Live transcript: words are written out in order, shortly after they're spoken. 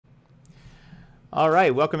All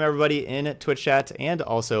right, welcome everybody in Twitch chat and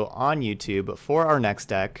also on YouTube for our next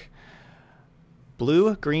deck.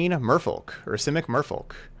 Blue-green Merfolk, or Simic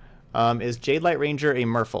Merfolk. Is Jadelight Ranger a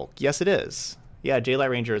Merfolk? Yes, it is. Yeah, Jadelight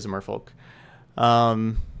Ranger is a Merfolk.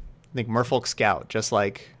 I think Merfolk Scout, just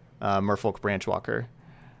like Merfolk Branchwalker,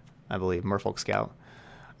 I believe. Merfolk Scout.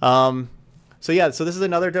 So this is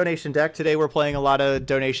another donation deck. Today we're playing a lot of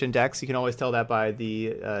donation decks. You can always tell that by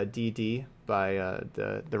the DD, by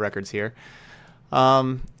the records here.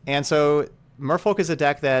 And so Merfolk is a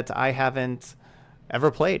deck that I haven't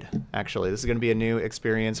ever played, actually. This is going to be a new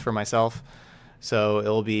experience for myself. So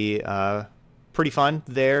it'll be pretty fun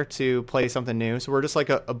there to play something new. So we're just like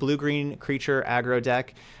a blue-green creature aggro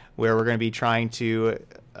deck where we're going to be trying to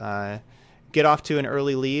get off to an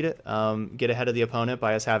early lead, get ahead of the opponent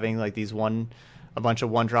by us having like a bunch of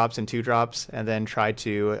 1-drops and 2-drops, and then try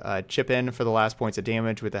to chip in for the last points of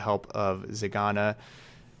damage with the help of Zigana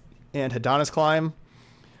and Hadana's Climb,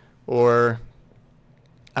 or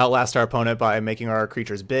outlast our opponent by making our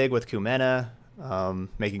creatures big with Kumena,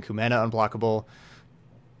 making Kumena unblockable,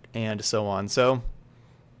 and so on. So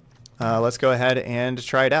let's go ahead and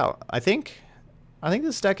try it out. I think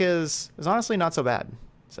this deck is honestly not so bad.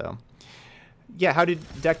 So yeah, how do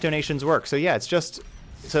deck donations work? So yeah, it's just,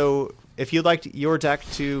 so if you'd like your deck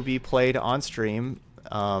to be played on stream,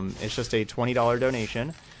 it's just a $20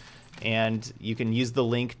 donation. And you can use the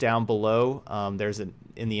link down below.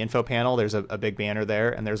 In the info panel, there's a big banner there,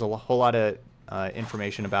 and there's a whole lot of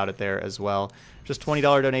information about it there as well. Just $20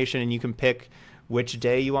 donation, and you can pick which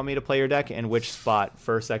day you want me to play your deck and which spot,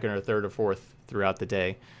 first, second, or third, or fourth throughout the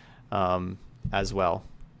day as well.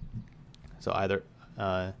 So either,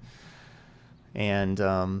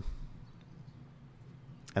 and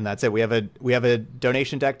that's it. We have a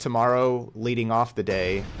donation deck tomorrow leading off the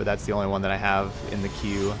day, but that's the only one that I have in the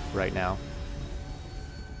queue right now.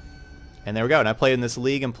 And there we go. And I play in this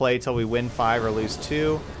league and play till we win 5 or lose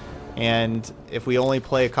 2. And if we only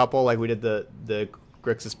play a couple, like we did the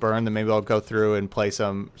Grixis Burn, then maybe I'll go through and play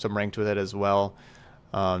some ranked with it as well,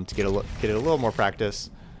 to get a little more practice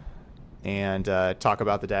and talk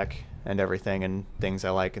about the deck and everything and things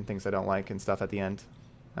I like and things I don't like and stuff at the end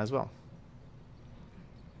as well.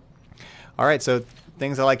 All right, so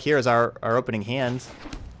things I like here is our opening hand.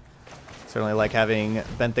 Certainly like having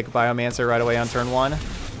Benthic Biomancer right away on turn 1.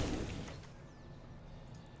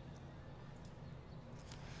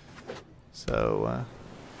 So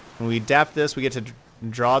when we dapt this, we get to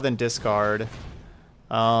draw, then discard.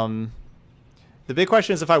 The big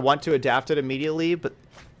question is if I want to adapt it immediately, but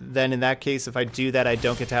then in that case, if I do that, I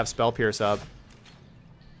don't get to have Spell Pierce up.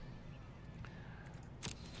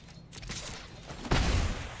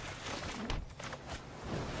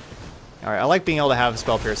 Alright, I like being able to have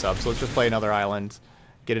Spell Pierce up, so let's just play another island,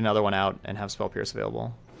 get another one out, and have Spell Pierce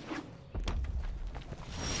available.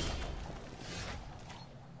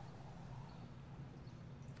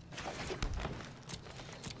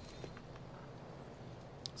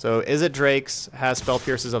 So Is It Drake's has Spell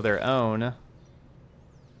Pierces of their own.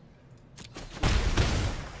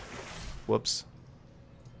 Whoops.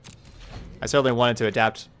 I certainly wanted to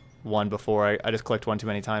adapt one before. I just clicked one too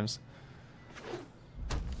many times.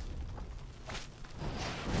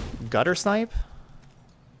 Gutter Snipe?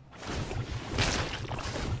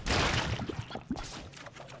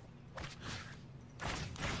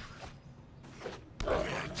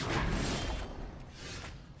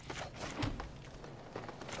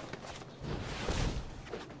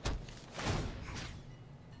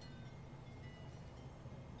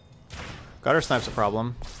 Gutter Snipe's a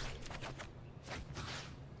problem.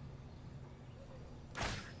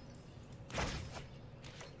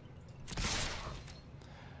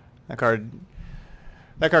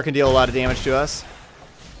 That card can deal a lot of damage to us.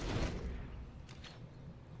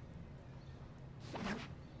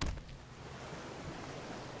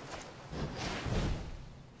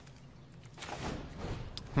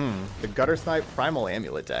 The Gutter Snipe Primal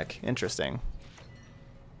Amulet deck. Interesting.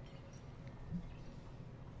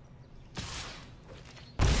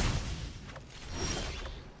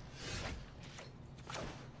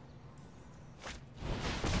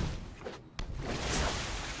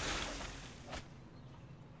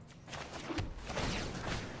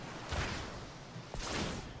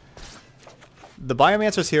 The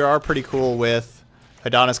Biomancers here are pretty cool with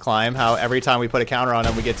Hadana's Climb, how every time we put a counter on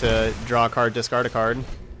them, we get to draw a card, discard a card.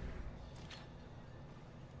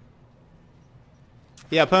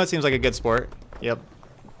 Yeah, opponent seems like a good sport. Yep.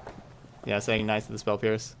 Yeah, saying nice to the Spell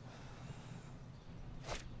Pierce.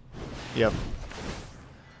 Yep.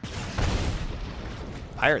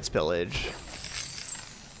 Pirate's Pillage.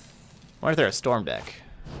 I wonder if they're a Storm deck.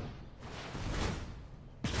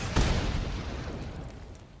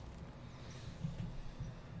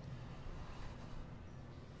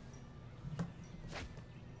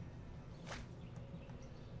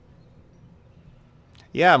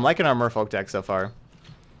 Yeah, I'm liking our Merfolk deck so far.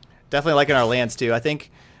 Definitely liking our lands too. I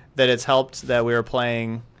think that it's helped that we were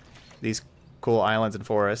playing these cool islands and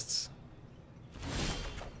forests.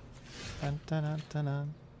 Dun, dun, dun, dun,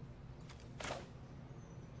 dun.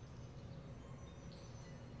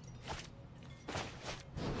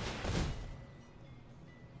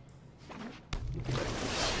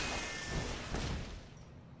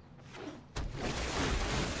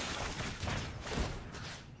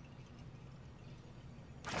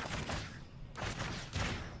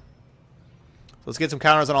 Let's get some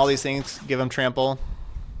counters on all these things. Give them trample.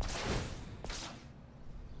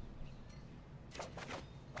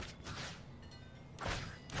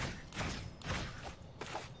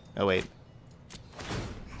 Oh, wait.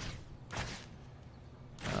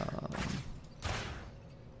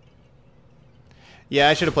 Yeah,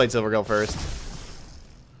 I should have played Silvergill first.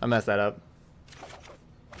 I messed that up.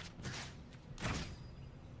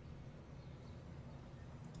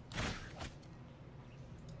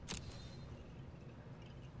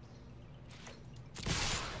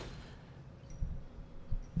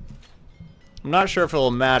 I'm not sure if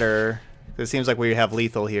it'll matter. It seems like we have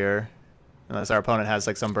lethal here. Unless our opponent has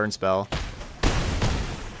like some burn spell.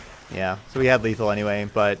 Yeah, so we had lethal anyway,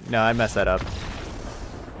 but no, I messed that up.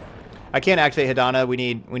 I can't activate Hidana. We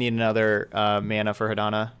need another mana for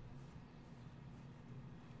Hidana.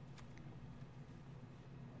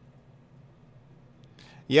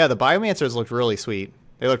 Yeah, the Biomancers looked really sweet.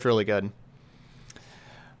 They looked really good.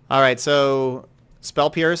 Alright, so Spell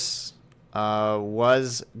Pierce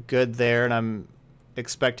was good there, and I'm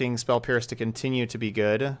expecting Spell Pierce to continue to be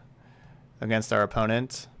good against our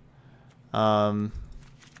opponent.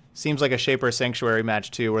 Seems like a Shaper Sanctuary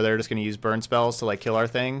match too, where they're just going to use burn spells to like kill our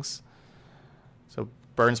things. So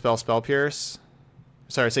burn spell, Spell Pierce.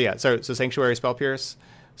 So Sanctuary, Spell Pierce.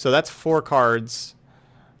 So that's 4 cards.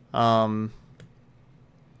 I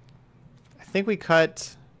think we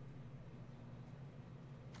cut.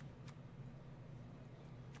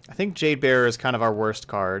 I think Jade Bearer is kind of our worst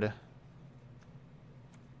card.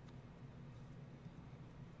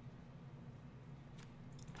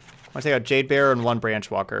 I'm going to take out Jade Bearer and 1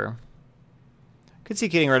 Branch Walker. Could see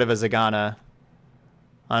getting rid of a Zagana.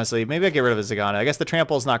 Honestly, maybe I get rid of a Zagana. I guess the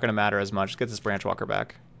trample is not going to matter as much. Let's get this Branch Walker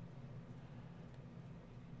back.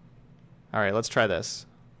 Alright, let's try this.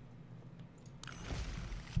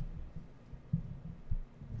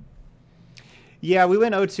 Yeah, we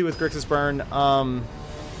went 0-2 with Grixis Burn.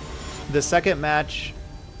 The second match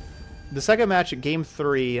at game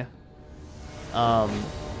 3,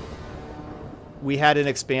 we had an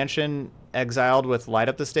expansion exiled with Light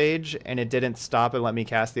Up the Stage, and it didn't stop and let me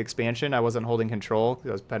cast the expansion. I wasn't holding control because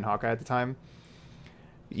I was Pen Hawkeye at the time.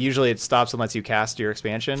 Usually it stops and lets you cast your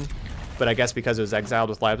expansion, but I guess because it was exiled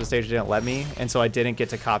with Light Up the Stage, it didn't let me, and so I didn't get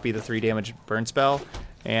to copy the 3 damage burn spell,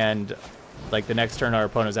 and like the next turn our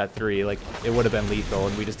opponent was at 3, like it would have been lethal,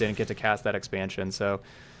 and we just didn't get to cast that expansion. So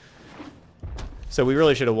we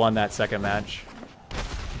really should have won that second match,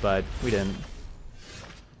 but we didn't,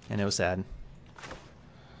 and it was sad.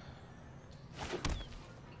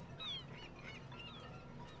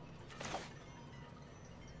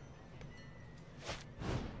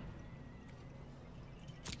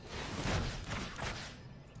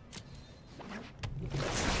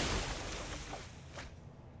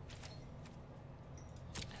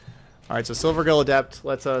 Alright, so Silvergill Adept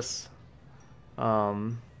lets us...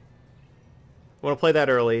 want to play that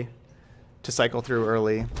early, to cycle through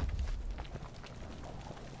early.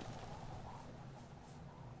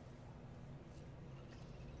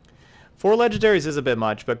 Four legendaries is a bit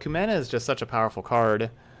much, but Kumena is just such a powerful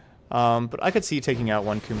card. But I could see taking out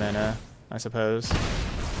 1 Kumena, I suppose.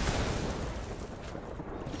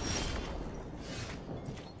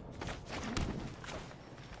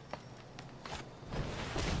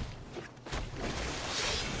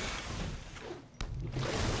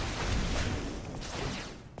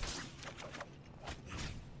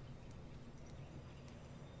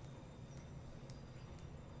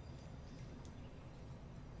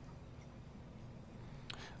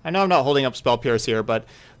 I know I'm not holding up Spell Pierce here, but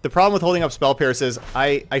the problem with holding up Spell Pierce is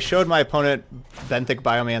I showed my opponent Benthic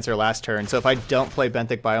Biomancer last turn, so if I don't play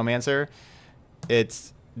Benthic Biomancer,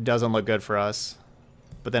 it doesn't look good for us.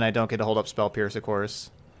 But then I don't get to hold up Spell Pierce, of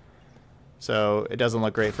course. So it doesn't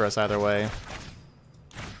look great for us either way.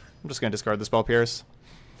 I'm just going to discard the Spell Pierce.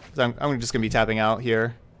 I'm just going to be tapping out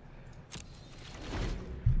here.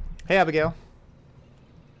 Hey, Abigail.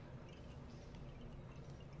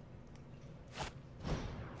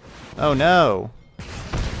 Oh no.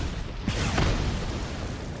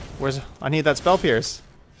 I need that Spell Pierce.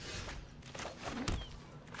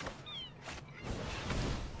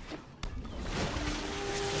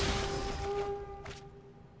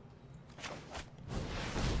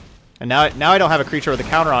 And now I don't have a creature with a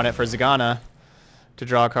counter on it for Zagana to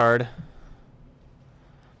draw a card.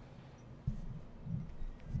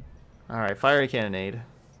 Alright, Fiery Cannonade.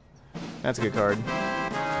 That's a good card.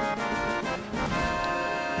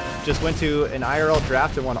 Just went to an IRL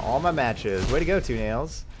draft and won all my matches. Way to go, Two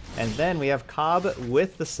Nails. And then we have Cobb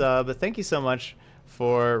with the sub. Thank you so much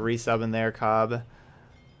for resubbing there, Cobb.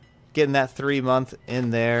 Getting that 3-month in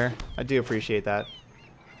there. I do appreciate that.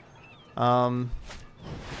 The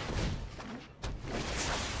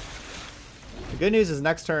good news is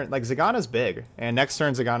next turn, like, Zagana's big. And next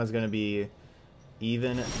turn, Zagana's going to be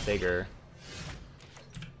even bigger.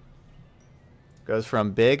 Goes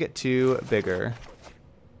from big to bigger.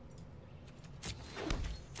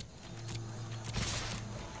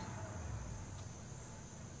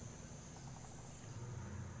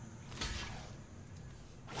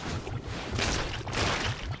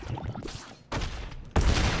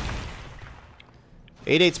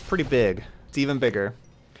 Eight's pretty big. It's even bigger.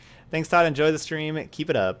 Thanks, Todd. Enjoy the stream. Keep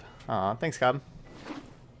it up. Aw, thanks, Cobb.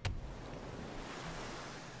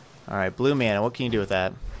 Alright, blue mana. What can you do with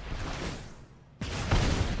that?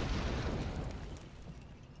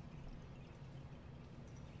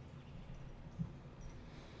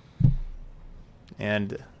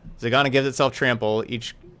 And Zagana gives itself trample.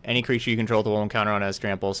 Any creature you control with the 1 counter on has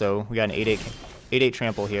trample. So we got an 8/8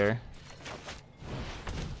 trample here.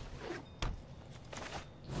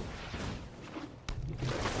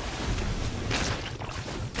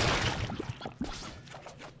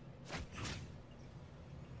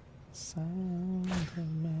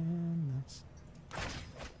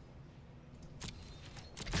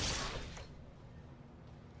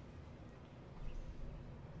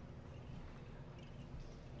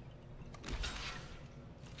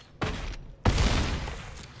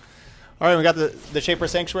 Alright, we got the Shaper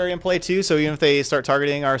Sanctuary in play too, so even if they start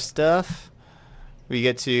targeting our stuff, we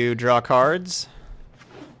get to draw cards.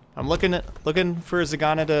 I'm looking for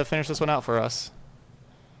Zagana to finish this one out for us.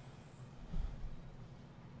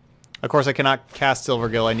 Of course, I cannot cast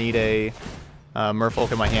Silvergill. I need a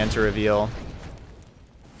Merfolk in my hand to reveal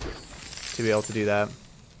to be able to do that.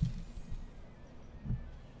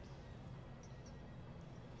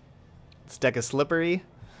 This deck is slippery.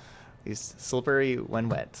 He's slippery when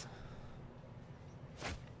wet.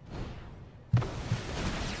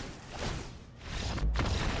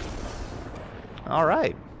 All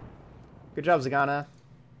right. Good job, Zagana.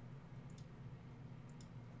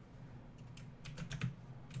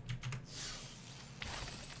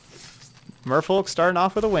 Merfolk starting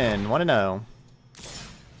off with a win. 1-0.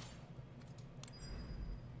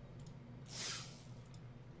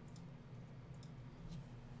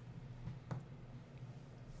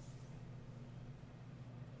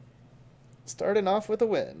 Starting off with a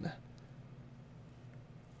win.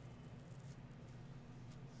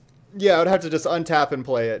 Yeah, I would have to just untap and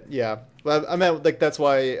play it. Yeah, but I meant, like, that's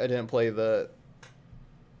why I didn't play the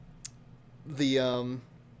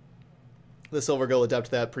Silvergill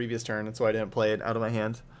Adept that previous turn. That's why I didn't play it out of my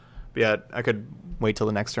hand. But yeah, I could wait till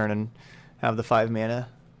the next turn and have the 5 mana.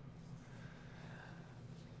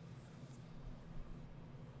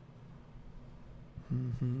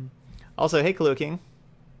 Also, hey, Kalu King.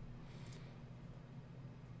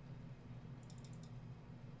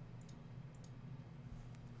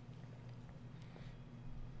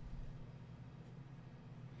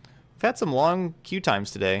 I've had some long queue times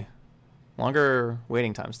today. Longer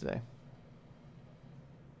waiting times today.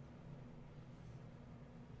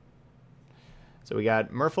 So we got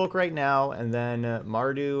Merfolk right now, and then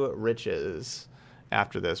Mardu Riches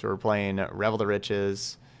after this. We're playing Revel the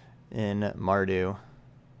Riches in Mardu.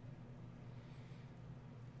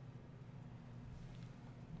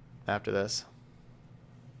 After this.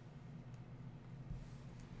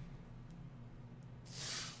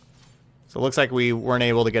 So it looks like we weren't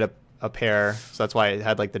able to get a pair, so that's why it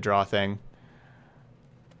had like the draw thing.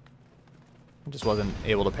 It just wasn't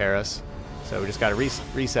able to pair us. So we just got to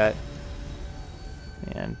reset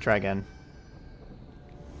and try again.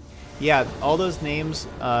 Yeah, all those names,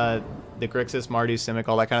 the Grixis, Mardu, Simic,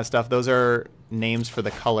 all that kind of stuff, those are names for the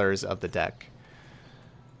colors of the deck.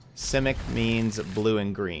 Simic means blue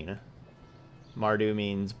and green. Mardu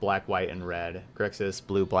means black, white, and red. Grixis,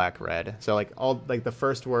 blue, black, red. So like all like the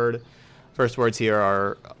first words here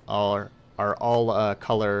are all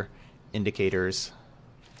color indicators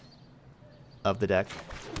of the deck.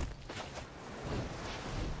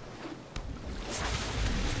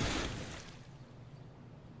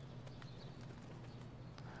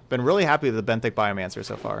 Been really happy with the Benthic Biomancer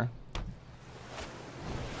so far.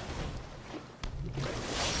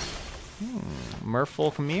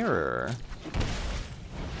 Merfolk Mirror.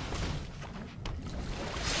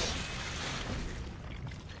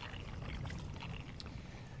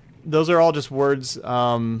 those are all just words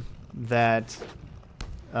that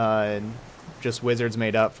just wizards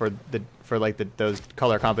made up for those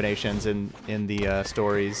color combinations in the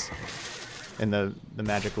stories, in the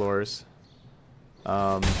magic lores.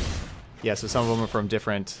 Yeah, so some of them are from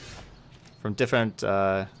different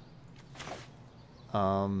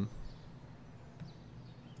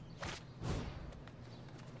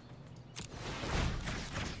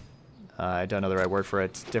I don't know the right word for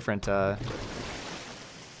it. Different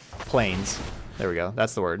planes. There we go.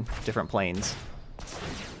 That's the word. Different planes.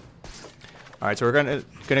 All right, so we're gonna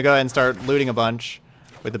go ahead and start looting a bunch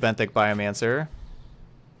with the Benthic Biomancer.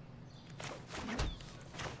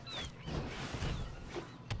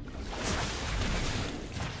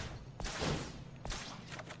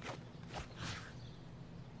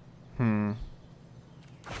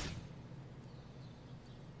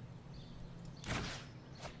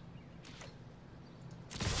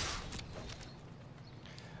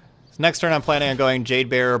 Next turn, I'm planning on going Jade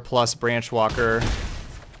Bearer plus Branch Walker.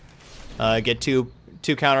 Get two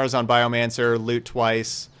counters on Biomancer, loot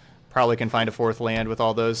twice. Probably can find a fourth land with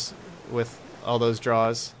all those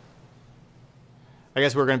draws. I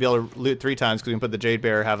guess we're going to be able to loot 3 times because we can put the Jade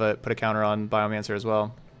Bearer, put a counter on Biomancer as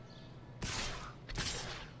well.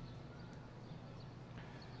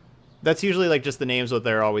 That's usually like just the names what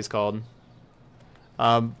they're always called.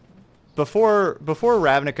 Before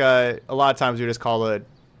Ravnica, a lot of times we would just call it.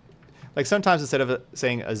 Like, sometimes instead of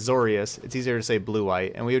saying Azorius, it's easier to say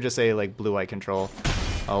blue-white, and we would just say, like, blue-white control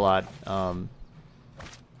a lot,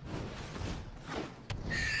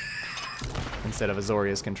 instead of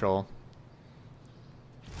Azorius control.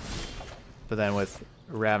 But then with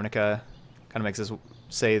Ravnica, kind of makes us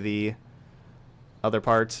say the other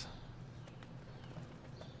part.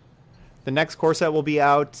 The next core set will be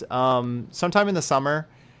out sometime in the summer,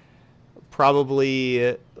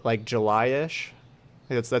 probably, like, July-ish.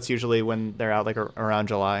 That's usually when they're out, like around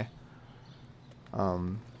July.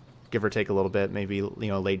 Give or take a little bit, maybe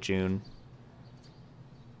late June.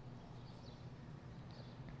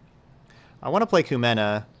 I want to play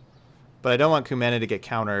Kumena, but I don't want Kumena to get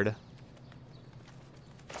countered.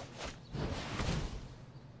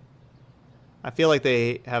 I feel like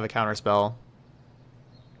they have a counter spell.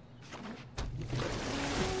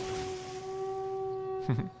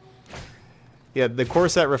 Yeah, the core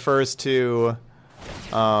set refers to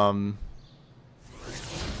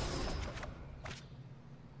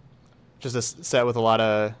just a set with a lot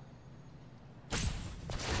of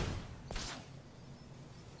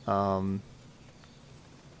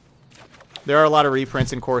there are a lot of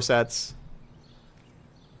reprints in core sets.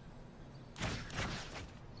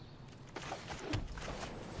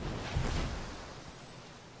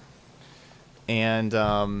 And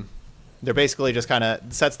they're basically just kind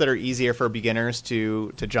of sets that are easier for beginners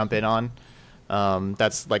to jump in on.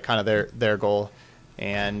 That's like kind of their goal,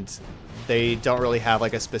 and they don't really have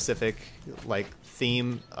like a specific like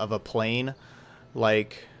theme of a plane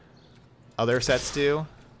like other sets do,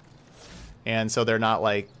 and so they're not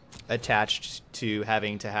like attached to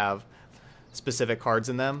having to have specific cards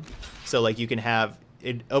in them. So like you can have,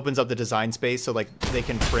 it opens up the design space, so like they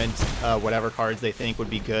can print whatever cards they think would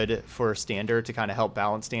be good for standard to kind of help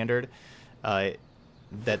balance standard, that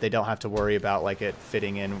they don't have to worry about like it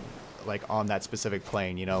fitting in like on that specific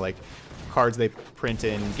plane. Like cards they print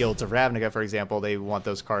in Guilds of Ravnica, for example, they want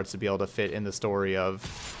those cards to be able to fit in the story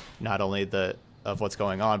of not only of what's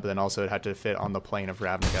going on, but then also it had to fit on the plane of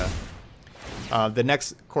Ravnica. The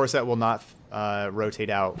next core set will not rotate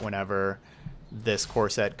out whenever this core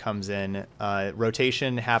set comes in.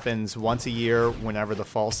 Rotation happens once a year whenever the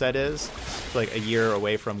fall set is. It's like a year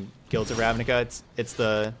away from Guilds of Ravnica. It's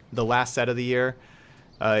the last set of the year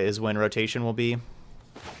is when rotation will be.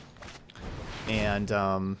 And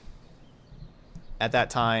at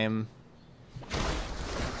that time,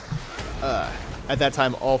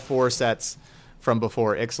 all 4 sets from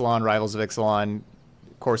before, Ixalan, Rivals of Ixalan,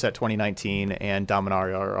 Core Set 2019, and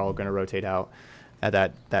Dominaria are all going to rotate out at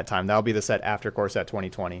that time. That'll be the set after Core Set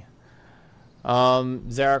 2020.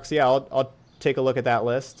 Xerox, yeah, I'll take a look at that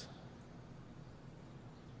list.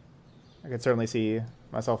 I could certainly see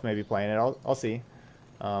myself maybe playing it. I'll see.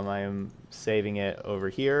 I am saving it over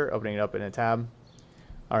here, opening it up in a tab.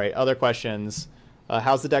 All right, other questions.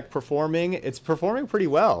 How's the deck performing? It's performing pretty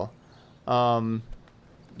well.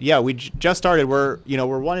 Yeah, we just started. We're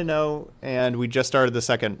 1-0, and we just started the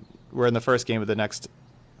second. We're in the first game of the next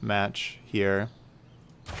match here.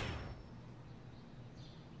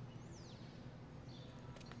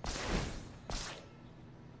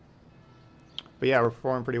 But yeah, we're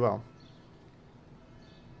performing pretty well.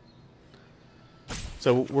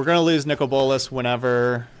 So we're going to lose Nicol Bolas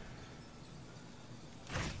whenever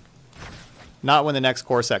Not when the next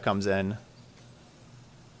core set comes in.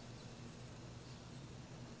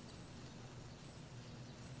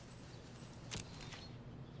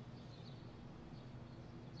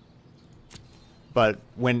 But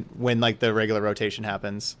when like the regular rotation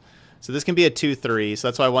happens. So this can be a 2-3. So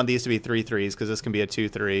that's why I want these to be 3-3s, because this can be a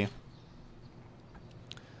 2-3.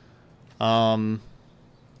 I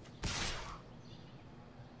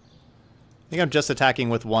think I'm just attacking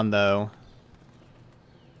with 1 though.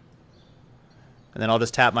 And then I'll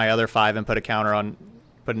just tap my other 5 and put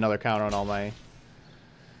another counter on all my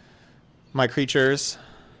creatures.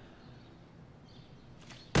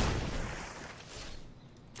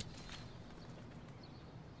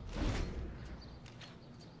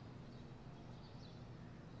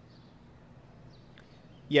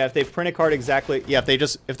 Yeah, if they print a card exactly, yeah,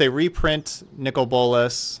 if they reprint Nicol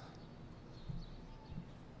Bolas.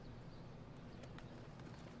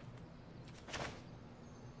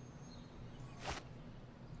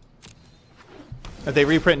 If they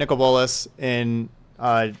reprint Nicol Bolas in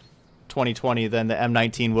 2020, then the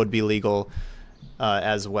M19 would be legal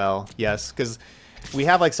as well. Yes, because we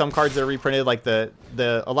have like some cards that are reprinted, like a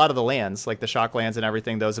lot of the lands, like the shock lands and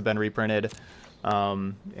everything. Those have been reprinted,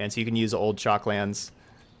 and so you can use old shock lands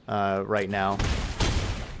right now.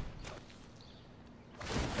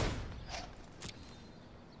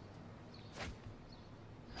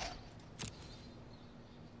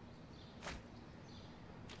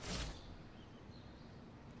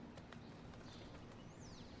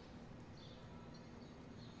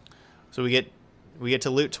 So we get to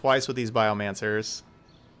loot twice with these Biomancers.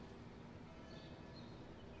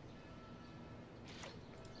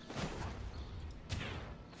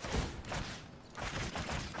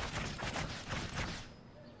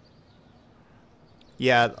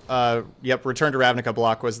 Yeah, yep, Return to Ravnica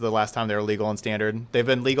block was the last time they were legal in Standard. They've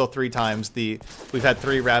been legal 3 times. We've had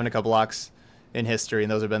 3 Ravnica blocks in history,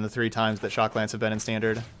 and those have been the 3 times that Shocklands have been in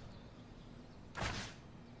Standard.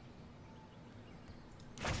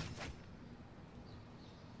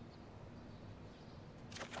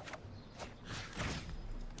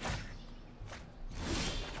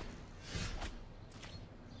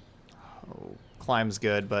 Climb's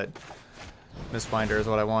good, but Mistfinder is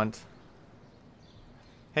what I want.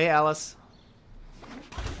 Hey, Alice.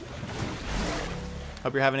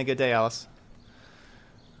 Hope you're having a good day, Alice.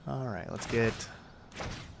 All right, let's get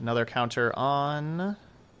another counter on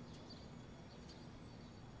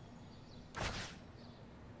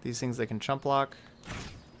these things. They can chump block.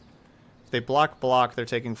 If they block, they're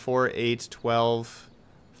taking 4, 8, 12,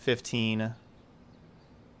 15.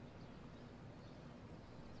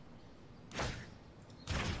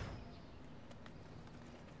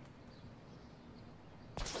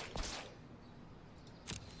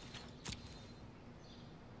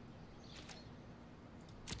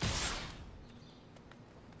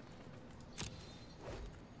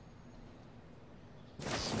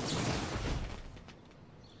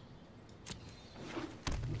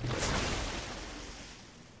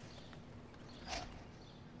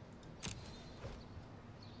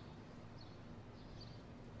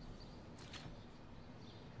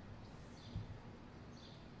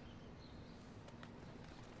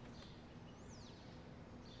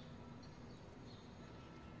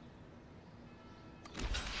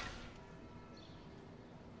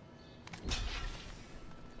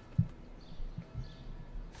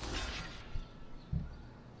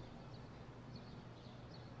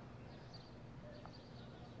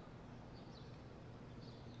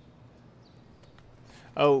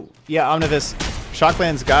 Oh, yeah, Omnibus.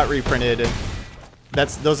 Shocklands got reprinted.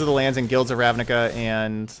 Those are the lands in Guilds of Ravnica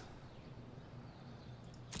and...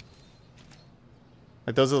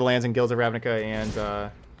 Like, those are the lands in Guilds of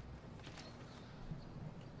Ravnica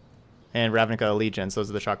and Ravnica Allegiance.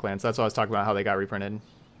 Those are the Shocklands. That's what I was talking about, how they got reprinted.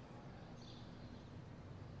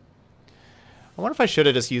 I wonder if I should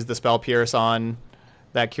have just used the Spell Pierce on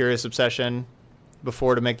that Curious Obsession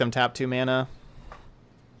before to make them tap 2 mana.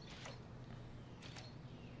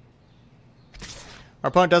 Our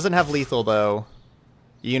opponent doesn't have lethal, though.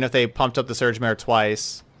 Even if they pumped up the Surge Mare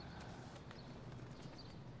twice.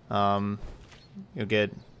 You'll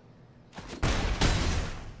get...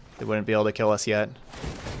 They wouldn't be able to kill us yet.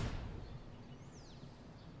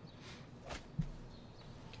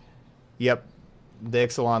 Yep. The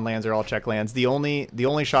Ixalan lands are all check lands. The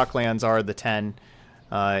only shock lands are the 10 in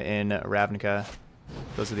Ravnica.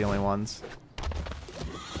 Those are the only ones.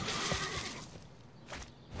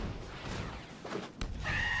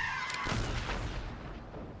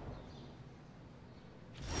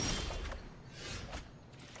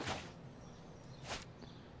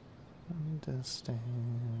 Understand.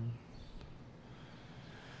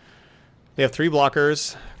 They have 3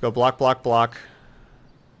 blockers. Go block, block, block.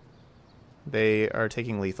 They are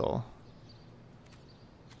taking lethal.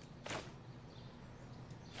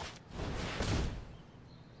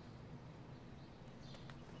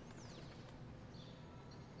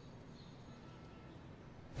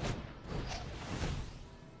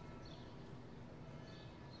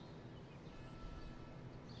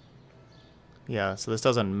 Yeah, so this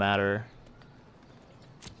doesn't matter.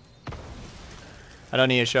 I don't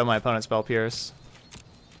need to show my opponent Spell Pierce.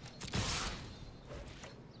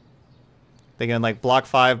 They can like block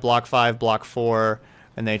 5, block 5, block 4,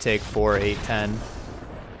 and they take 4, 8, 10.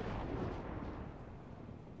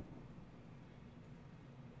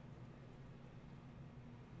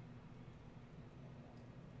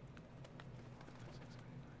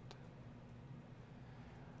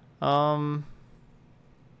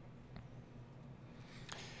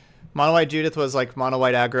 Mono White Judith was like mono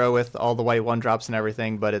white aggro with all the white 1-drops and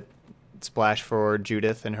everything, but it splashed for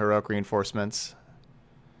Judith and heroic reinforcements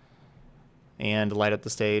and light up the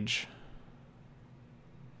stage.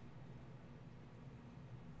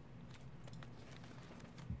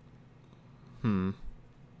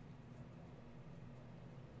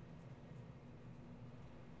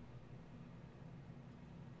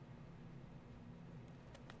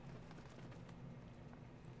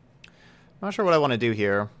 Not sure what I want to do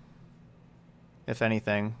here, if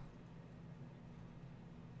anything.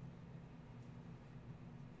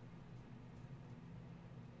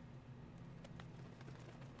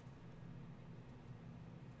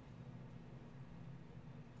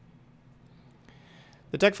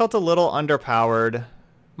 The deck felt a little underpowered.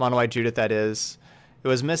 Mono White Judith, that is. It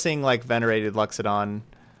was missing like Venerated Luxodon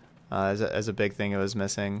as a big thing it was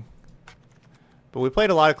missing. But we played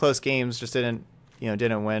a lot of close games, just didn't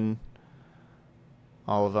win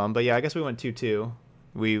all of them. But yeah, I guess we went 2-2.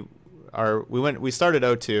 We started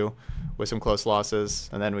 0-2 with some close losses,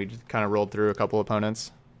 and then we kind of rolled through a couple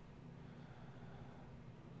opponents.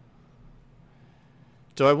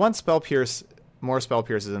 Do I want Spell Pierce? More Spell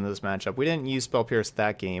Pierces in this matchup. We didn't use Spell Pierce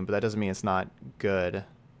that game, but that doesn't mean it's not good. I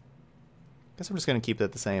guess I'm just going to keep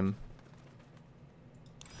it the same.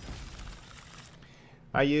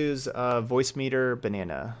 I use Voice Meter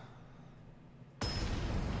Banana.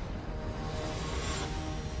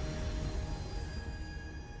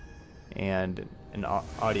 And an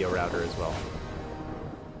audio router as well.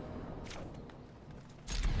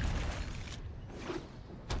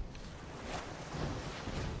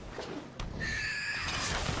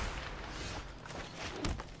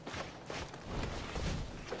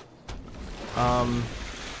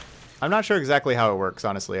 I'm not sure exactly how it works,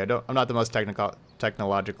 honestly. I'm not the most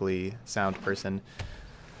technologically sound person.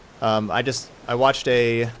 I watched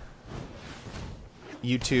a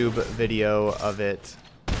YouTube video of it.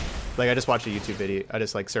 Like I just watched a YouTube video. I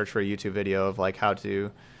just like searched for a YouTube video of like how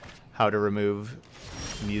to remove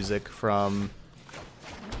music from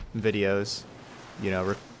videos,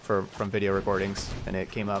 from video recordings, and it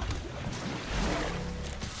came up.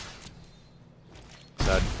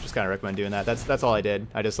 So I'd just kind of recommend doing that. That's all I did.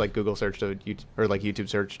 I just like Google searched YouTube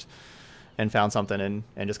searched and found something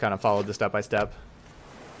and just kind of followed the step by step.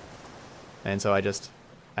 And so I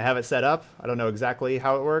have it set up. I don't know exactly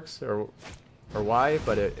how it works or why,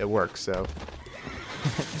 but it works, so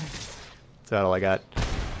that's all I got.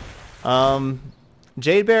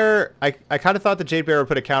 Jade Bear, I kind of thought the Jade Bear would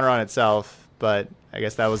put a counter on itself, but I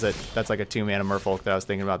guess that's like a 2-mana Merfolk that I was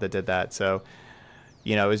thinking about that did that. So,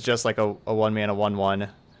 it was just like a 1-mana 1/1,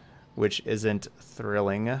 which isn't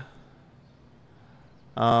thrilling.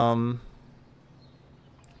 So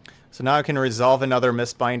now I can resolve another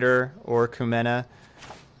Mistbinder or Kumena.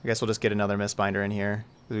 I guess we'll just get another Mistbinder in here.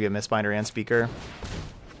 We get Mistbinder and Speaker.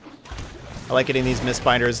 I like getting these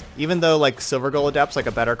Mistbinders, even though like Silver Gold Adept's like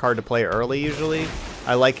a better card to play early usually.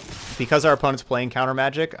 Because our opponent's playing counter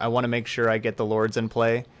magic, I want to make sure I get the Lords in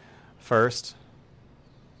play first.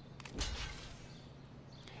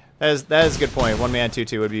 That is a good point. 1-mana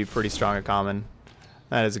 2/2 would be pretty strong at common.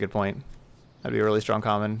 That is a good point. That'd be a really strong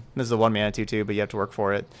common. This is a 1-mana 2/2, but you have to work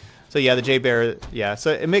for it. So yeah, the Jade Bear, yeah.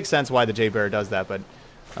 So it makes sense why the Jade Bear does that, but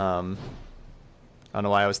I don't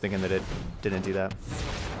know why I was thinking that it didn't do that.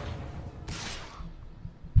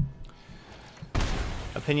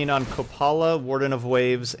 Opinion on Kopala, Warden of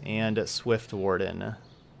Waves, and Swift Warden.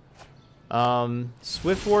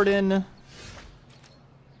 Swift Warden.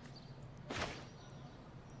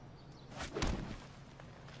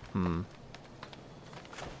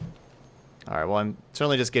 Alright, well, I'm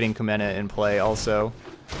certainly just getting Kumena in play also.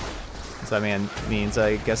 So that means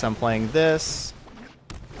I guess I'm playing this.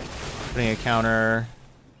 Putting a counter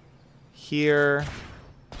here.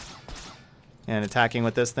 And attacking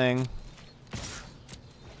with this thing.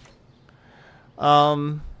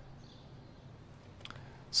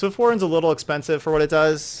 Swift Warden's a little expensive for what it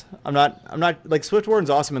does. I'm not like Swift Warden's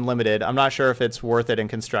awesome in limited. I'm not sure if it's worth it in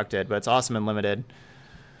constructed, but it's awesome in limited.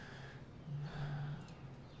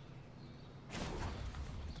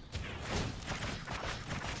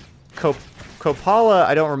 Kopala,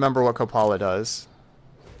 I don't remember what Kopala does.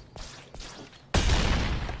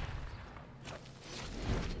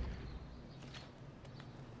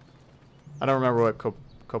 I don't remember what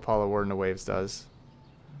Kopala Warden of Waves does.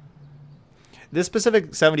 This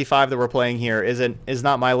specific 75 that we're playing here is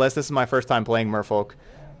not my list. This is my first time playing Merfolk,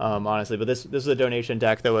 honestly. But this is a donation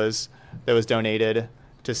deck that was donated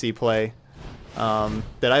to see play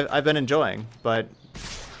that I've been enjoying, but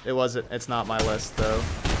it's not my list though.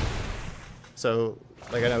 So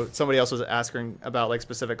like I know somebody else was asking about like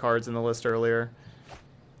specific cards in the list earlier.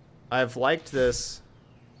 I've liked this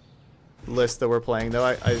list that we're playing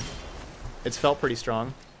though. It's felt pretty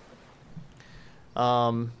strong.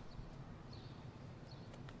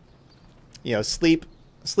 You know,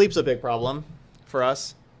 sleep's a big problem for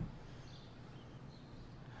us.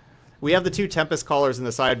 We have the 2 Tempest Callers in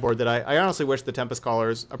the sideboard that I honestly wish the Tempest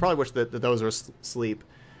Callers, I probably wish that those were sleep,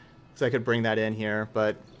 so I could bring that in here,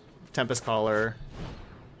 but Tempest Caller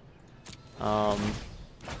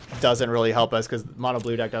doesn't really help us because mono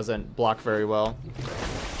blue deck doesn't block very well.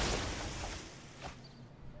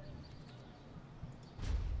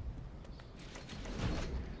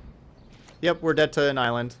 Yep, we're dead to an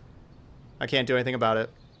island. I can't do anything about it.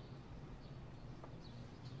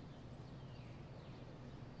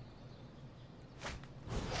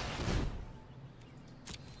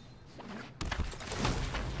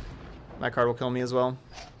 That card will kill me as well.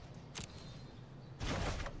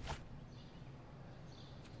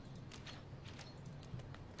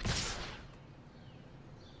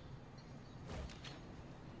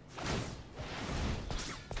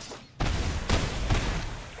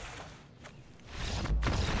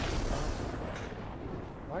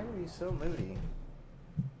 Why are you so moody?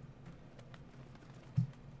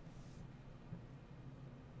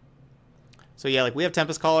 So yeah, like we have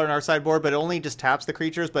Tempest Caller in our sideboard, but it only just taps the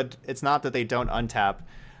creatures, but it's not that they don't untap.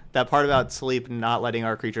 That part about sleep not letting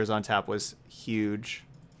our creatures untap was huge.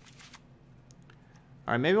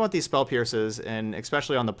 All right, maybe we want these Spell Pierces, and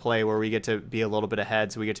especially on the play where we get to be a little bit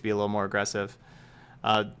ahead, so we get to be a little more aggressive.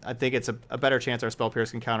 I think it's a better chance our Spell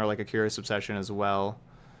Pierce can counter like a Curious Obsession as well.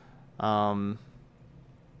 And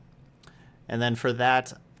then for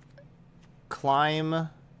that, Climb...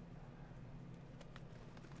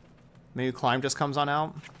 Maybe Climb just comes on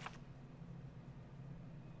out.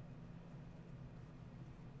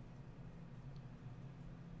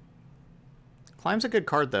 Climb's a good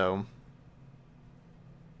card, though.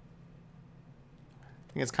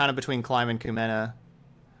 I think it's kind of between Climb and Kumena.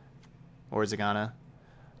 Or Zagana.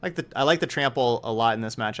 I like the Trample a lot in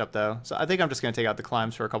this matchup, though. So I think I'm just going to take out the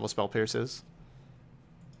Climbs for a couple Spell Pierces.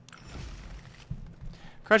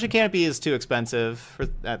 Crushing Canopy is too expensive for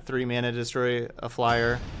that 3 mana to destroy a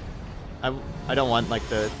flyer. I don't want like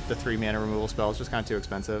the 3 mana removal spell. It's just kind of too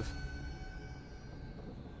expensive.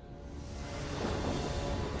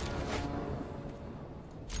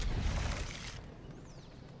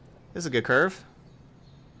 This is a good curve.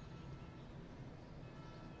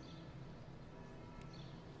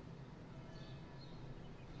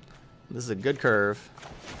 This is a good curve.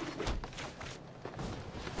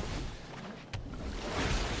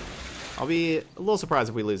 I'll be a little surprised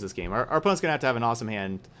if we lose this game. Our opponent's going to have an awesome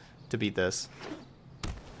hand to beat this.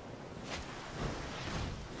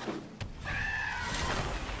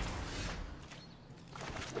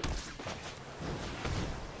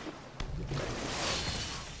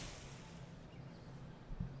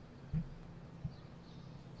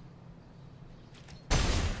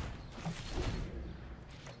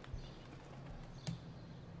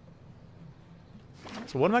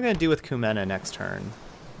 So what am I going to do with Kumena next turn?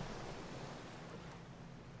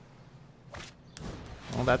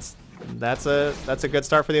 Well, that's a good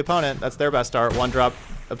start for the opponent. That's their best start. 1-drop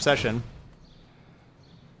Obsession.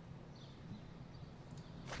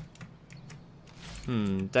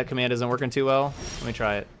 Deck command isn't working too well. Let me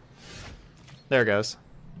try it. There it goes.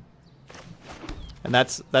 And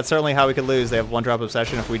that's certainly how we could lose. They have 1-drop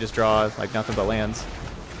Obsession if we just draw like nothing but lands.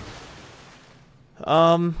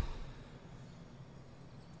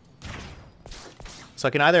 So I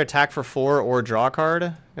can either attack for 4 or draw a card.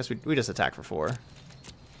 I guess we just attack for 4.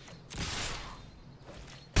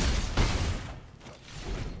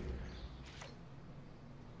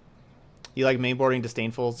 You like mainboarding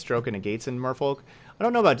Disdainful Stroke and Negates in Merfolk? I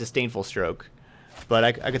don't know about Disdainful Stroke, but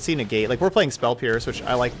I could see Negate. Like, we're playing Spell Pierce, which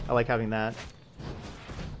I like having that.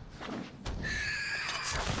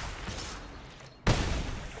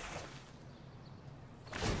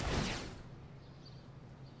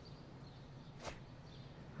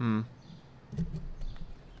 Hmm.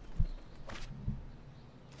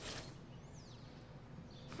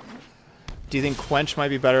 Do you think Quench might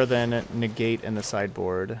be better than Negate in the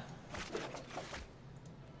sideboard?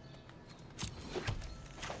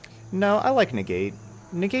 No, I like Negate.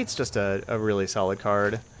 Negate's just a really solid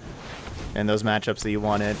card in those matchups that you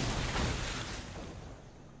want it.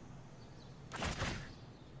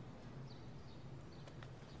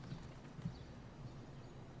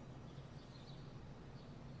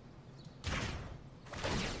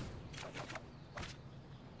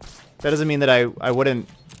 That doesn't mean that I wouldn't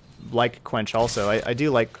like Quench also. I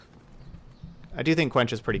do think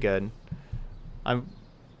Quench is pretty good.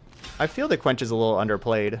 I feel that Quench is a little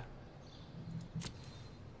underplayed.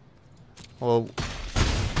 Well,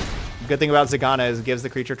 good thing about Zagana is it gives the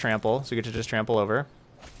creature trample, so you get to just trample over.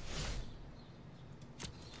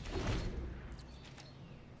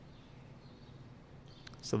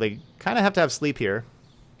 So they kind of have to have sleep here.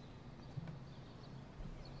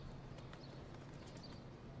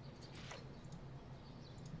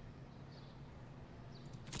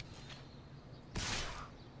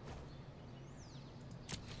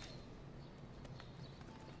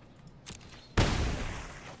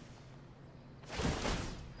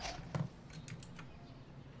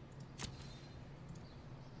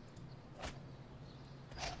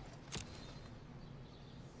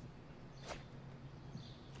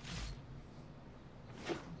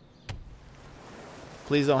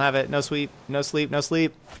 Please don't have it. No sweep. No sleep. No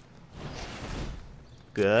sleep.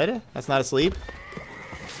 Good. That's not a sleep.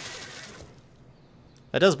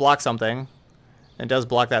 That does block something. It does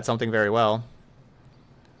block that something very well.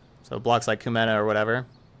 So it blocks like Kumena or whatever.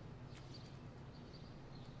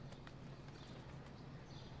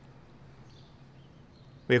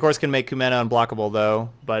 We of course can make Kumena unblockable though,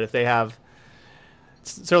 but if they have...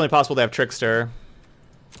 It's certainly possible they have Trickster.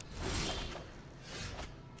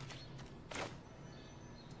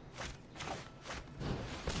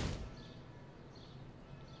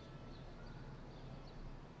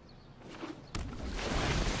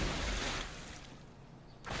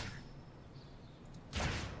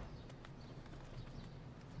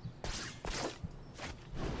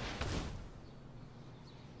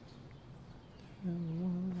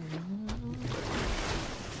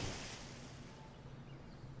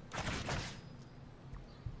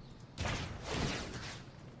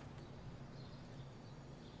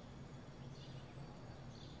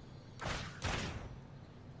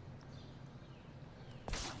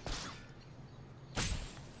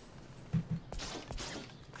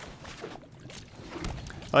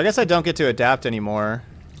 Well, I guess I don't get to adapt anymore.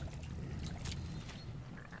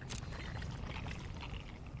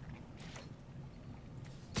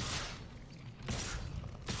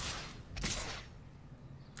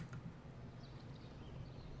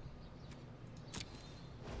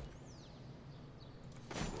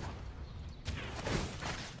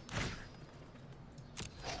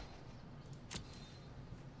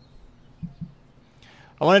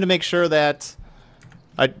 I wanted to make sure that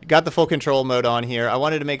I got the full control mode on here. I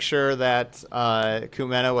wanted to make sure that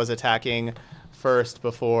Kumena was attacking first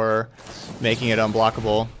before making it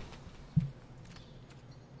unblockable.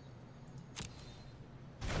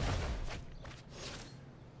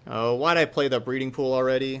 Oh, why'd I play the breeding pool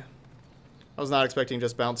already? I was not expecting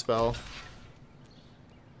just bounce spell.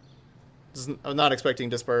 I was not expecting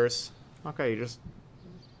disperse. Okay, you're just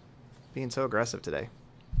being so aggressive today.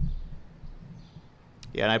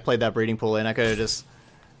 Yeah, and I played that breeding pool in. I could have just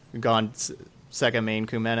gone second main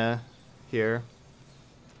Kumena here.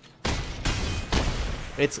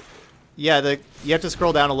 It's... Yeah, you have to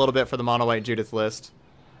scroll down a little bit for the mono white Judith list.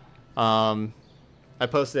 I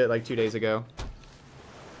posted it like 2 days ago.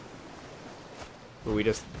 But we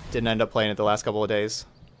just didn't end up playing it the last couple of days.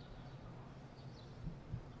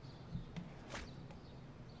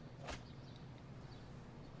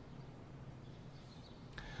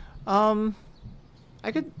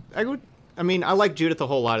 I mean, I like Judith a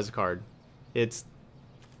whole lot as a card. It's,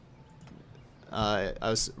 I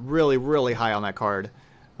was really, really high on that card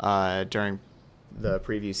during the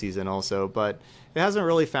preview season also, but it hasn't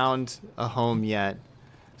really found a home yet.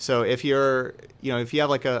 So if you're, if you have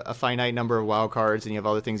like a finite number of wild cards and you have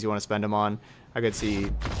other things you want to spend them on, I could see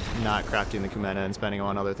not crafting the Kumena and spending them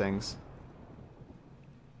on other things.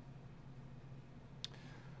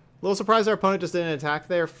 A little surprised our opponent just didn't attack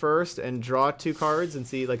there first and draw 2 cards and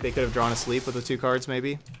see, like, they could have drawn a sleep with the 2 cards,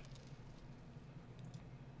 maybe.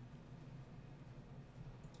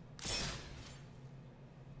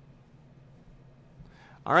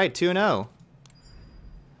 All right, 2-0.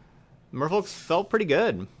 Merfolk felt pretty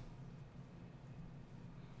good.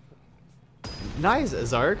 Nice,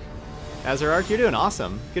 Zark. Azurark, you're doing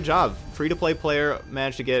awesome. Good job. Free-to-play player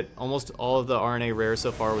managed to get almost all of the RNA rares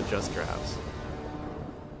so far with just drafts.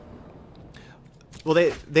 Well,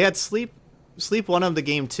 they had sleep one of the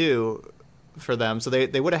game 2 for them, so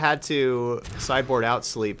they would have had to sideboard out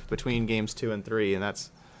sleep between games 2 and 3, and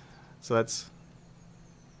that's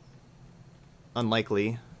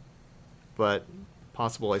unlikely, but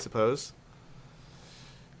possible, I suppose.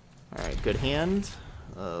 All right, good hand.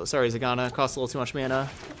 Sorry, Zagana, cost a little too much mana.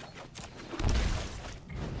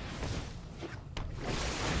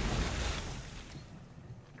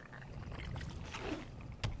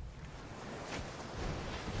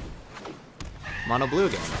 Mono blue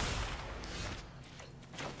again.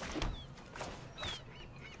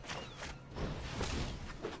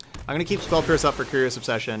 I'm gonna keep Spell Pierce up for Curious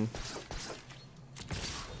Obsession.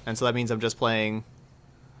 And so that means I'm just playing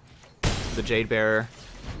the Jade Bearer.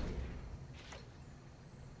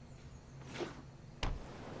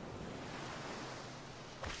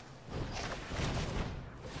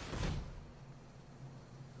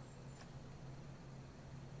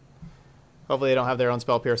 Hopefully they don't have their own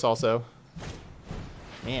Spell Pierce also.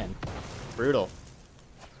 Man, brutal.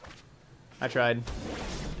 I tried.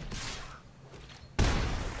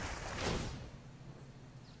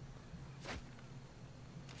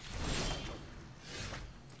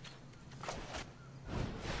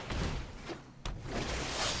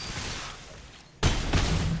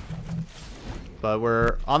 But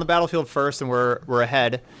we're on the battlefield first, and we're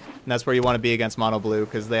ahead, and that's where you want to be against Mono Blue,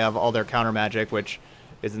 because they have all their counter magic, which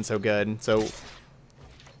isn't so good. So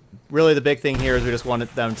really the big thing here is we just wanted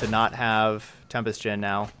them to not have Tempest Djinn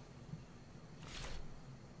now.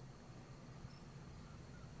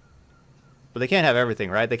 But they can't have everything,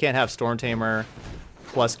 right? They can't have Storm Tamer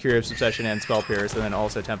plus Curious Obsession and Spell Pierce, and then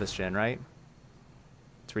also Tempest Djinn, right?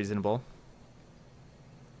 It's reasonable.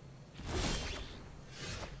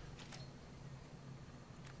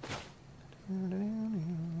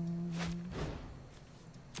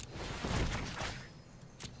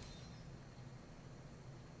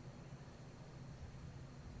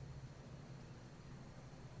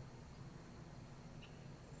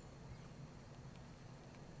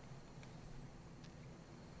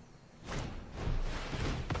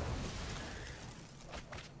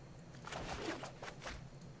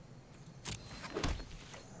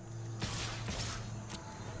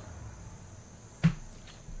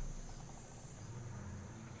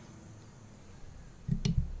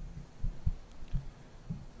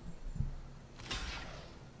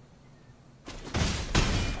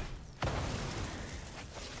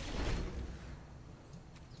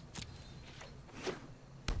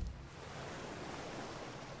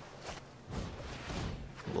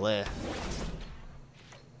 Bleh.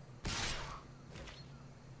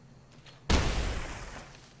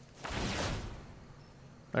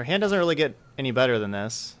 Our hand doesn't really get any better than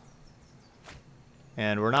this.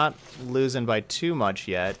 And we're not losing by too much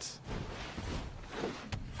yet.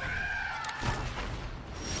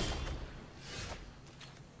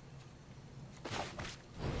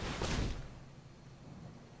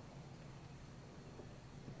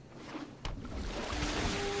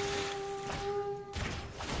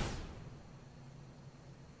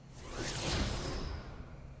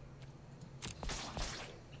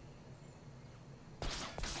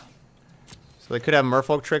 So they could have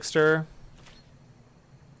Merfolk Trickster.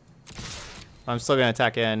 I'm still gonna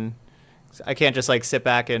attack in. I can't just like sit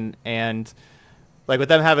back and like with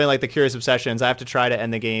them having like the Curious Obsessions, I have to try to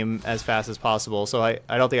end the game as fast as possible. So I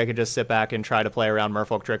don't think I could just sit back and try to play around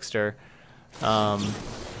Merfolk Trickster.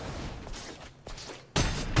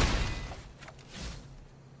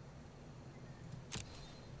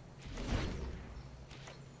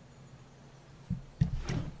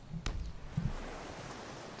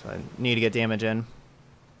 So I need to get damage in.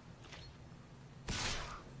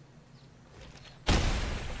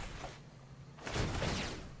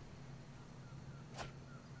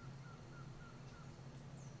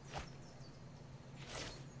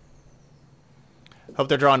 Hope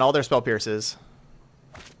they're drawing all their Spell Pierces.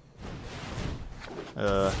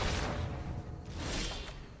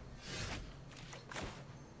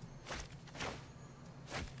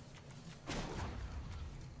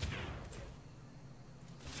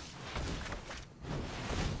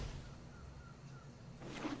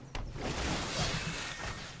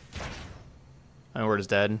 And we're just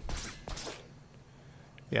dead.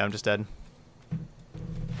 Yeah, I'm just dead.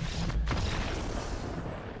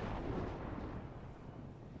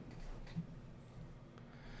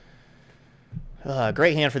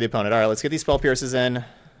 Great hand for the opponent. All right, let's get these Spell Pierces in.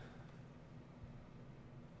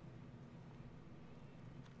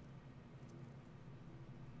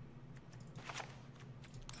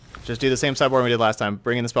 Just do the same sideboard we did last time.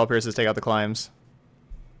 Bring in the Spell Pierces, take out the Climbs.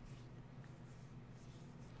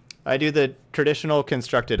 I do the traditional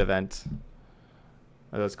constructed event. That's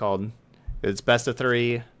what it's called. It's best of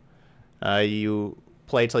 3. You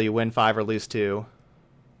play till you win 5 or lose 2.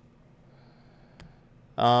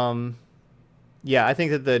 Yeah, I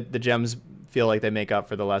think that the gems feel like they make up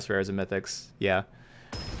for the less rares and mythics. Yeah.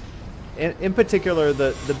 In particular,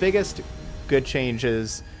 the biggest good change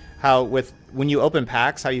is how when you open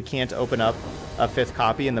packs, how you can't open up a 5th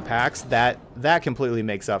copy in the packs. That completely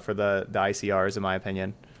makes up for the ICRs, in my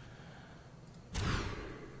opinion.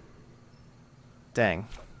 Dang.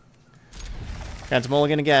 Got to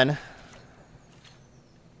mulligan again.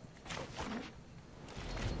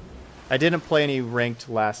 I didn't play any ranked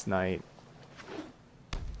last night.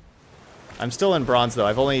 I'm still in bronze though.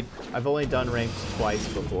 I've only done ranked twice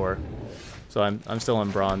before, so I'm still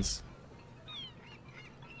in bronze.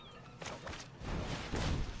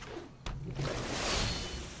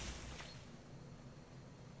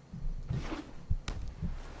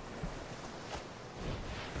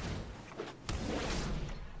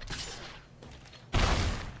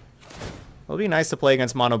 It'll be nice to play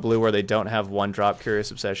against mono blue where they don't have 1-drop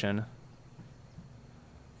Curious Obsession.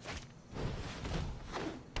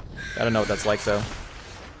 I don't know what that's like though.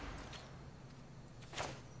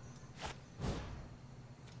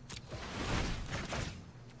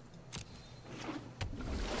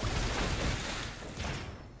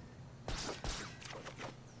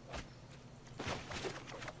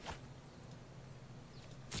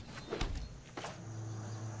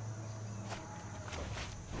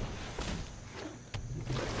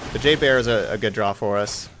 The Jade Bear is a good draw for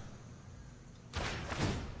us.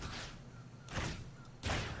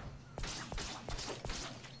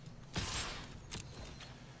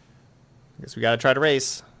 Guess we gotta try to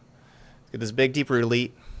race. Let's get this big deep root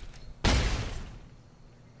elite.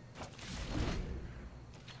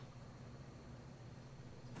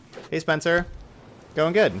 Hey Spencer.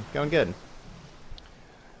 Going good. Going good.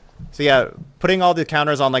 So yeah, putting all the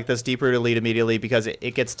counters on like this deep root elite immediately because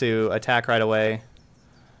it gets to attack right away.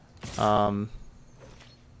 And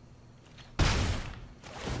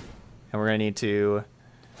we're gonna need to,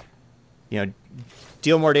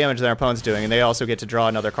 deal more damage than our opponent's doing, and they also get to draw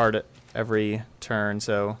another card every turn,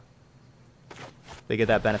 so they get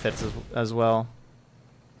that benefit as well.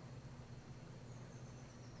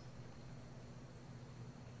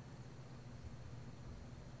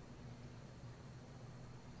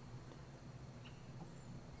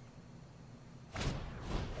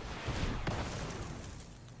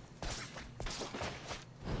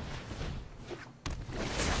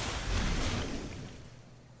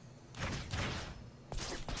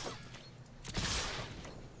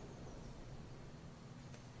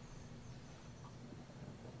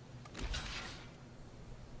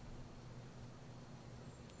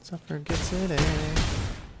 Suffer gets it in.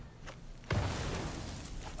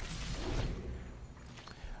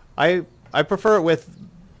 I prefer it with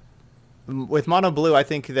mono blue. I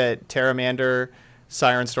think that Terramander,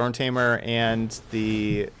 Siren Stormtamer, and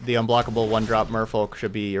the unblockable 1-drop Merfolk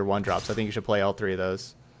should be your 1-drops. I think you should play all 3 of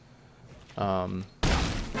those. Yeah,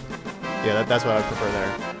 that's what I prefer there.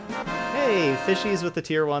 Hey, Fishies with the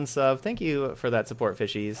tier 1 sub. Thank you for that support,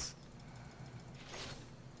 Fishies.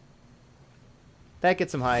 That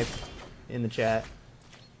gets some hype in the chat.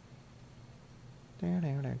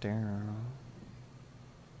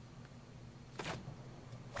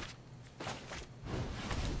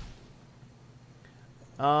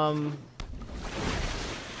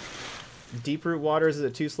 Deep-root Waters, is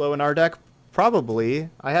it too slow in our deck? Probably.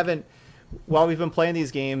 I haven't... While we've been playing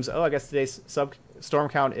these games... Oh, I guess today's storm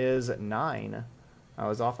count is 9. I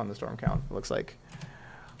was off on the storm count, it looks like.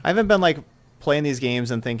 I haven't been, like, playing these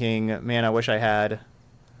games and thinking, man, I wish I had...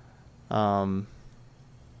 I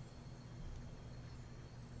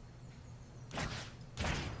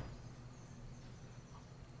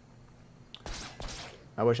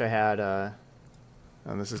wish I had...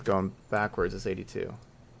 and this is going backwards, it's 82.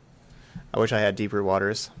 I wish I had Deep-root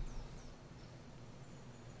Waters.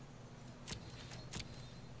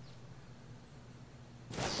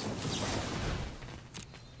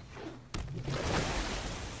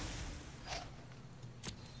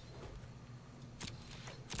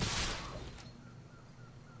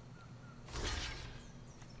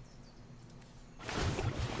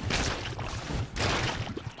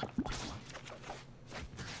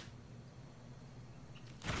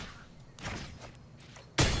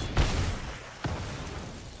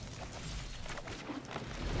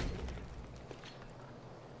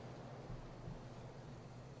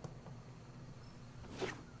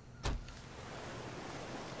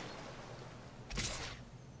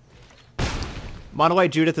 Mono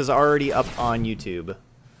White Judith is already up on YouTube.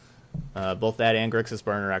 Both that and Grixis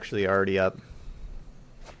Burn are actually already up.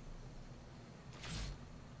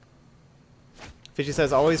 Fishy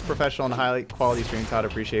says, always professional and high quality streams. Todd,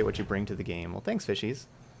 appreciate what you bring to the game. Well, thanks, Fishies.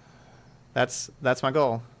 That's my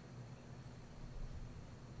goal.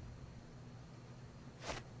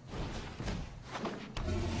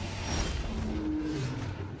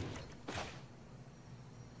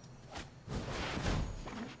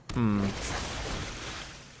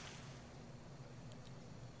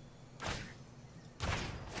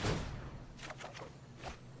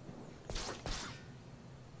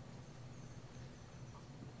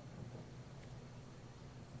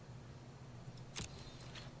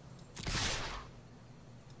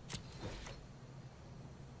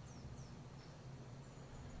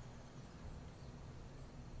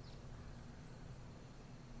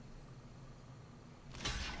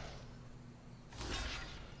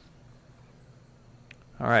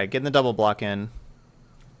 All right, getting the double block in.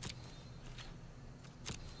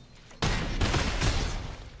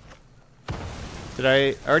 Did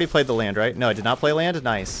I already played the land, right? No, I did not play land.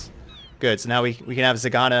 Nice. Good. So now we can have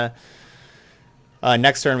Zagana.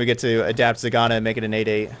 Next turn we get to adapt Zagana and make it an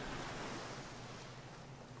 8/8.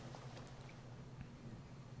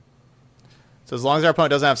 So as long as our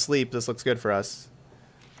opponent doesn't have sleep, this looks good for us.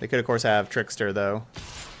 They could, of course, have Trickster, though,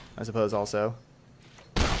 I suppose, also.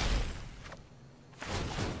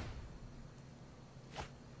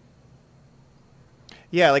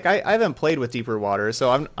 Yeah, like I haven't played with Deeper Water,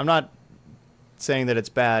 so I'm not saying that it's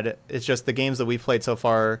bad. It's just the games that we've played so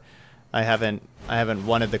far, I haven't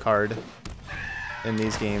wanted the card in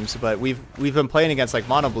these games. But we've been playing against like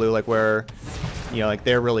Mono Blue, like where, you know, like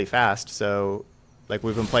they're really fast. So like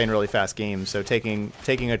we've been playing really fast games. So taking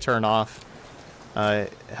a turn off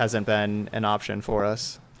hasn't been an option for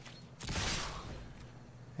us.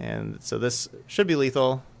 And so this should be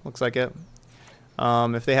lethal. Looks like it.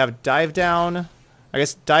 If they have Dive Down, I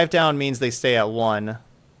guess Dive Down means they stay at 1.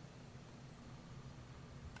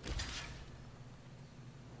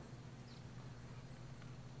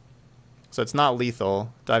 So it's not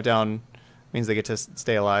lethal. Dive Down means they get to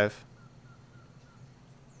stay alive.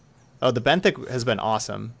 Oh, the Benthic has been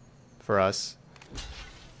awesome for us.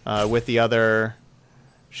 With the other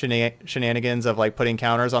shenanigans of like putting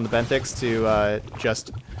counters on the Benthics to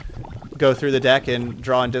just go through the deck and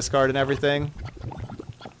draw and discard and everything.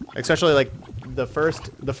 Especially like the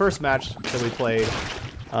first match that we played,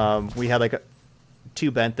 we had like 2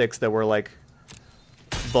 Benthics that were like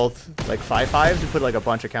both like 5/5s to put like a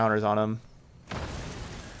bunch of counters on them,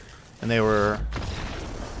 and it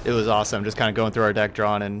was awesome, just kind of going through our deck,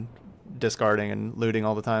 drawing and discarding and looting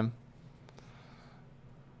all the time.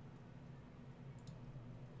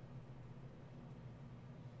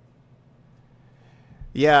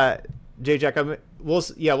 Yeah, J-Jack, we'll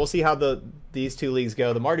see how these 2 leagues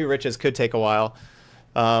go. The Mardu Riches could take a while,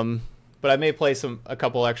 but I may play a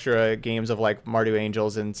couple extra games of like Mardu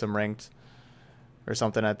Angels and some ranked or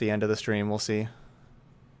something at the end of the stream. We'll see.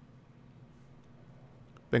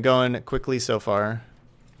 Been going quickly so far,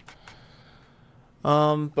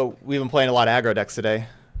 but we've been playing a lot of aggro decks today,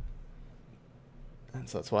 and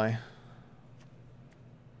so that's why.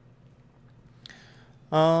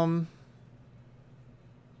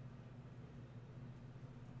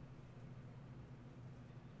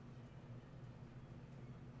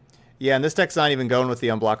 Yeah, and this deck's not even going with the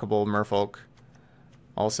unblockable Merfolk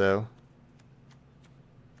also.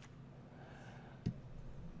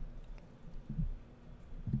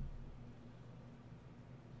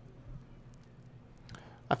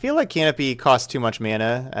 I feel like Canopy costs too much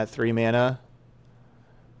mana at 3 mana.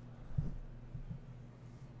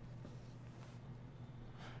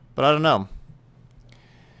 But I don't know.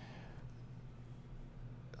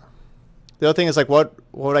 The other thing is like what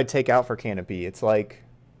would I take out for Canopy? It's like,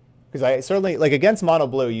 because I certainly, like against Mono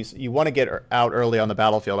Blue, you want to get out early on the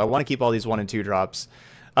battlefield. I want to keep all these 1 and 2 drops.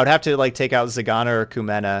 I would have to like take out Zagana or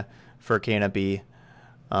Kumena for Canopy.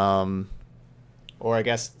 Or I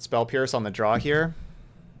guess Spell Pierce on the draw here.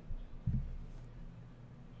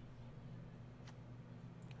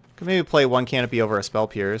 Could maybe play 1 Canopy over a Spell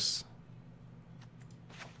Pierce.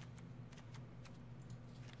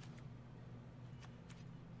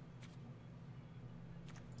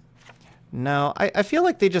 No, I feel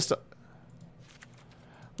like they just... I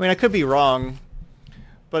mean, I could be wrong,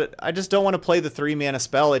 but I just don't want to play the 3 mana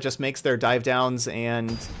spell. It just makes their dive downs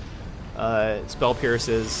and Spell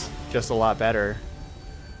Pierces just a lot better.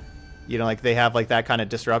 You know, like they have like that kind of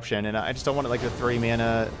disruption, and I just don't want it like a 3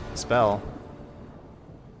 mana spell.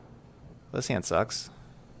 This hand sucks.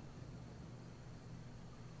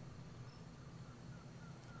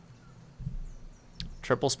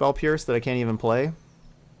 Triple Spell Pierce that I can't even play.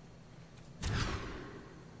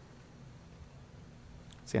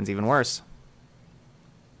 Sounds even worse.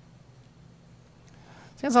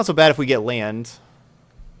 Sounds not so bad if we get land.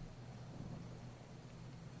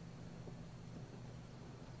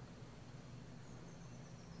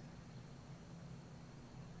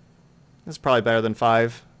 This is probably better than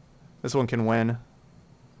 5. This one can win.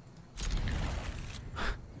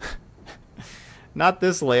 Not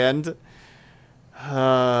this land.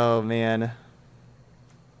 Oh, man.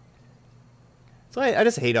 So I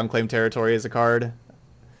just hate Unclaimed Territory as a card.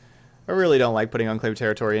 I really don't like putting Unclaimed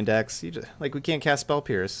Territory in decks. You just, like, we can't cast Spell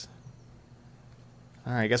Pierce.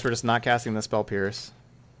 Alright, I guess we're just not casting the Spell Pierce.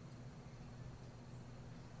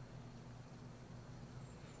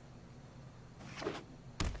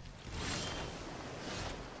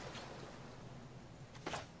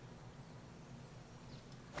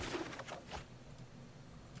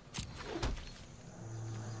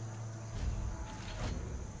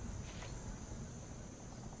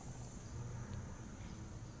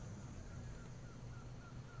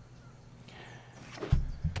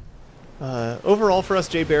 Overall for us,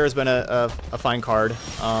 Jay Bear has been a fine card.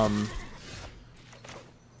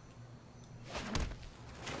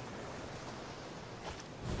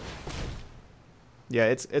 Yeah,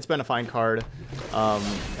 it's been a fine card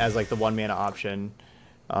as like the 1-mana option,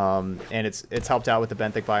 and it's helped out with the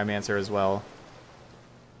Benthic Biomancer as well.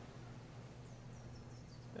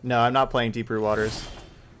 No, I'm not playing Deep Root Waters.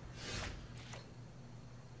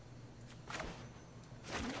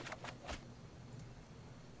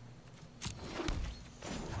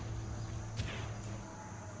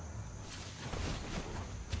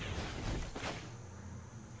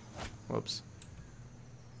 Whoops.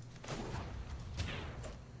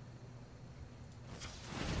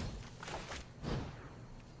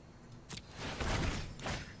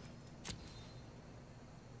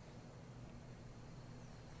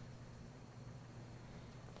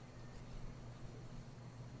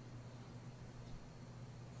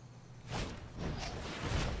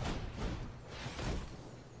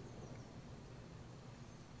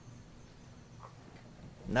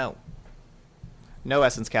 No. No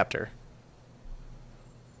Essence Captor.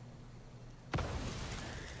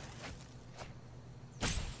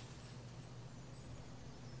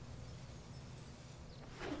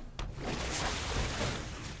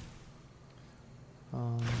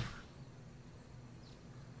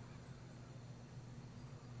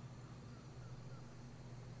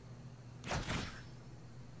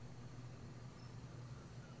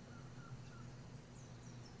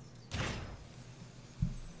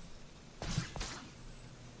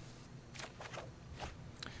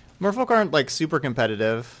 Merfolk aren't like super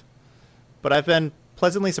competitive, but I've been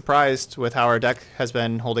pleasantly surprised with how our deck has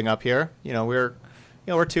been holding up here. You know, we're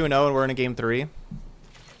 2-0 and we're in a game 3.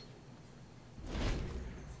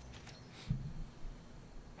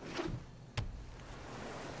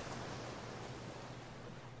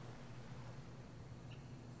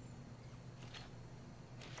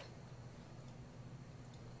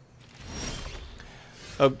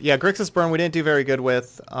 Oh yeah, Grixis Burn we didn't do very good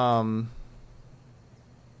with.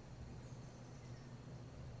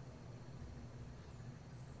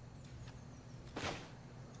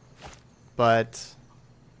 But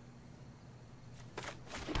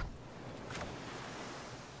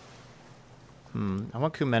I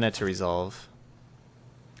want Kumena to resolve.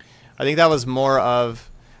 I think that was more of,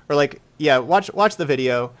 or like, yeah, watch the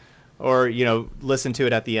video, or listen to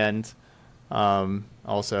it at the end.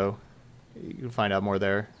 Also, you can find out more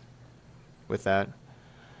there with that.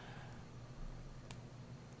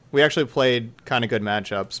 We actually played kind of good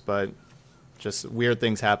matchups, but just weird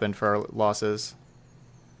things happened for our losses.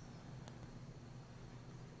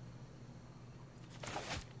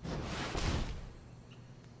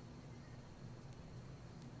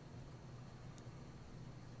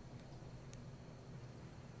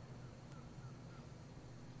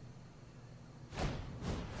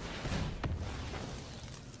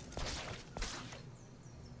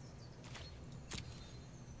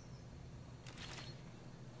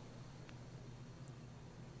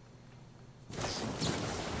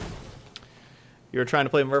 You were trying to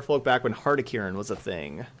play Merfolk back when Hardikiran was a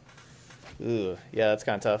thing. Ooh, yeah, that's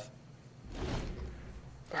kind of tough.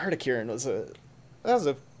 Hardikiran was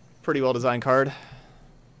a pretty well designed card.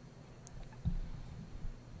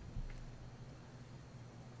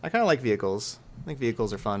 I kind of like vehicles. I think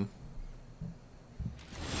vehicles are fun.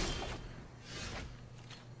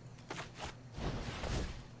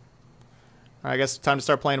 Alright, I guess time to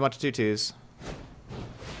start playing a bunch of 2/2s.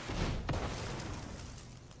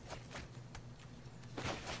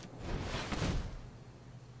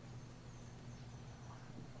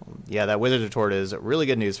 Yeah, that Wizard's Retort is really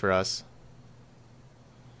good news for us.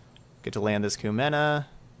 Get to land this Kumena.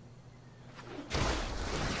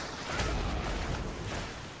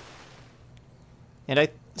 And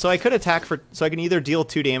so I could attack so I can either deal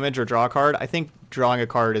 2 damage or draw a card. I think drawing a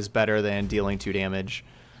card is better than dealing 2 damage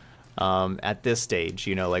at this stage.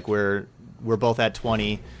 You know, like we're both at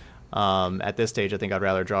 20. At this stage, I think I'd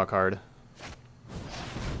rather draw a card.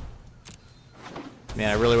 Man,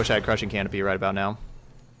 I really wish I had Crushing Canopy right about now.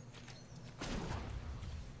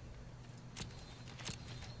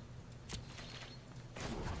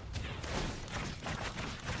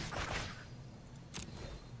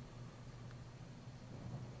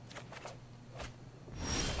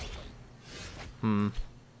 I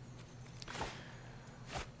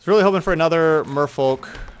was really hoping for another Merfolk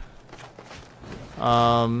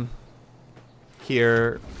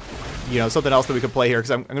here. You know, something else that we could play here, because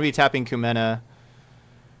I'm going to be tapping Kumena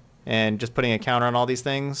and just putting a counter on all these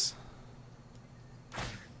things.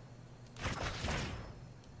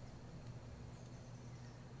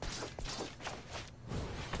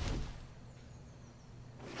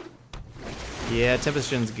 Yeah, Tempest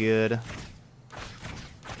Gen's good.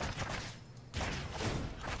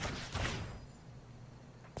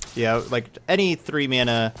 Yeah, like any 3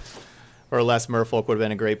 mana or less Merfolk would have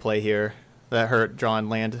been a great play here. That hurt drawing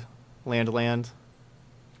land.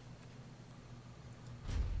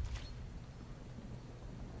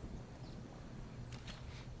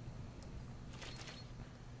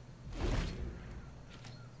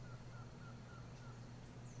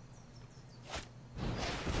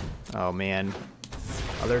 Oh man.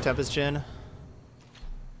 Other Tempest Gen.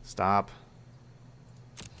 Stop.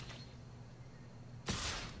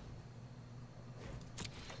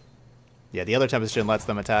 Yeah, the other Tempest Gen lets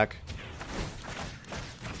them attack.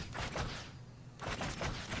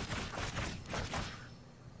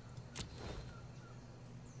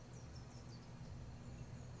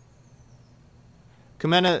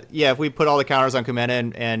 Kumena, yeah, if we put all the counters on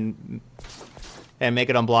Kumena and make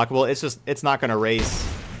it unblockable, it's not going to race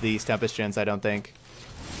these Tempest Gens, I don't think.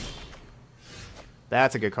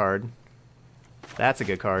 That's a good card. That's a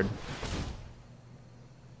good card.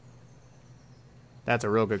 That's a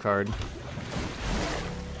real good card.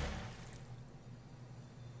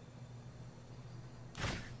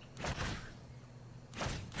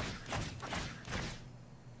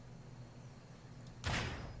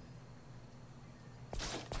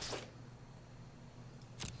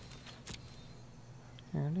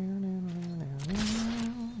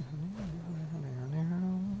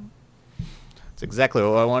 That's exactly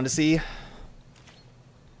what I wanted to see.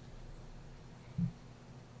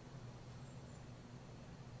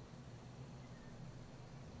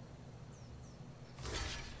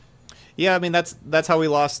 Yeah, I mean that's how we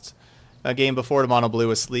lost a game before to Mono Blue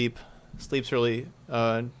with Sleep. Sleep's really, you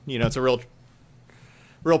know, it's a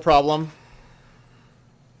real problem.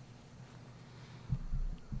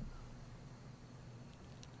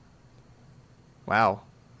 Wow.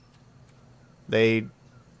 They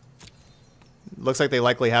looks like they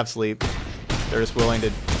likely have Sleep. They're just willing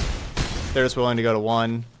to go to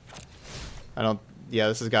 1. Yeah,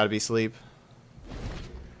 this has got to be Sleep.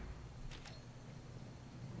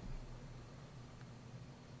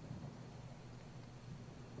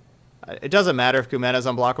 It doesn't matter if Kumena's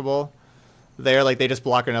unblockable. There, like, they just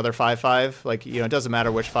block another 5/5. Like, you know, it doesn't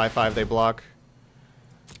matter which 5/5 they block.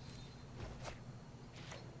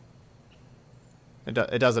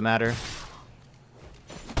 It doesn't matter.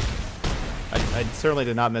 I certainly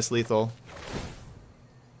did not miss lethal.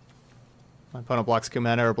 My opponent blocks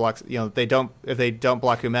Kumena or blocks, you know, if they don't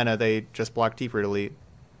block Kumena, they just block Deeproot Elite.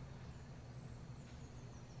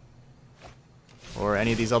 Or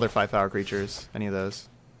any of these other 5-power creatures, any of those.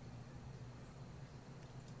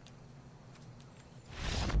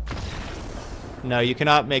 No, you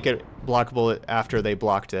cannot make it blockable after they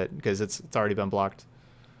blocked it, because it's already been blocked.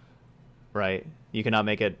 Right. You cannot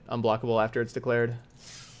make it unblockable after it's declared.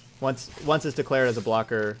 Once it's declared as a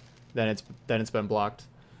blocker, then it's been blocked.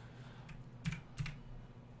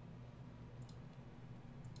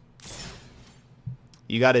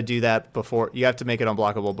 You got to do that before. You have to make it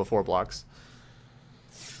unblockable before blocks.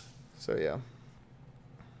 So yeah.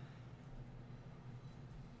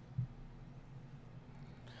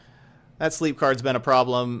 That Sleep card's been a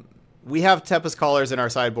problem. We have Tempest Callers in our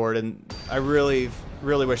sideboard, and I really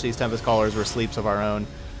wish these Tempest Callers were Sleeps of our own.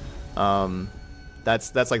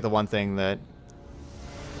 That's like the one thing that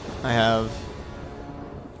I have.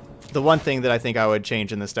 The one thing that I think I would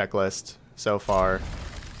change in this deck list so far,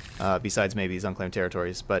 besides maybe these Unclaimed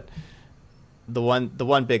Territories, but the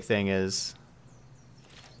one big thing is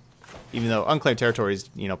Even though unclaimed territory is,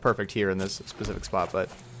 you know, perfect here in this specific spot, but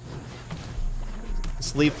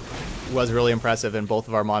sleep was really impressive in both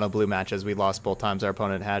of our mono blue matches. We lost both times our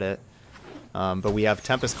opponent had it, but we have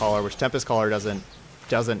Tempest Caller, which Tempest Caller doesn't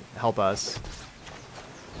help us.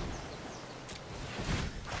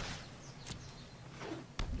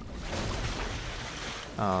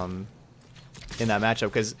 In that matchup,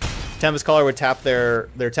 because Tempest Caller would tap their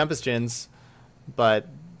Tempest Gins, but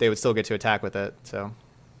they would still get to attack with it. So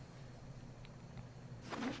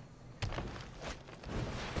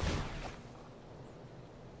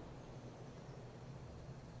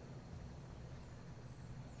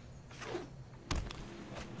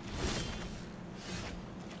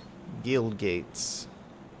Guild Gates.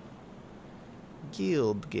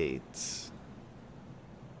 Guild Gates.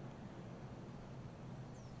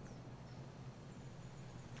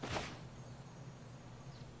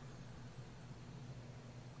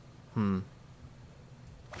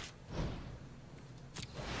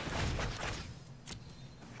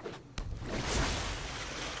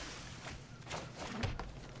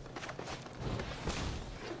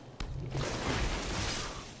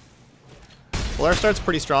 Well, our start's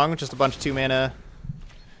pretty strong, just a bunch of 2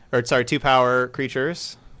 power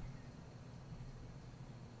creatures.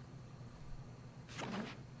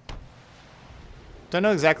 Don't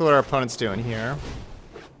know exactly what our opponent's doing here.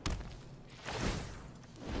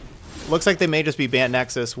 Looks like they may just be Bant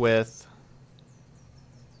Nexus with...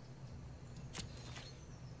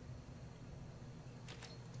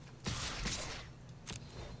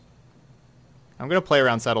 I'm going to play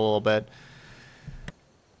around Settle a little bit.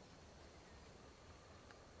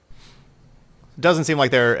 It doesn't seem like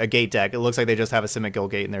they're a gate deck. It looks like they just have a Simic Guild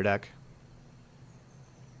Gate in their deck.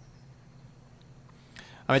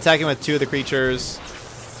 I'm attacking with 2 of the creatures,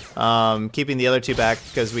 keeping the other 2 back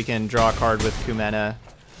because we can draw a card with Kumena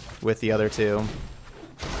with the other 2.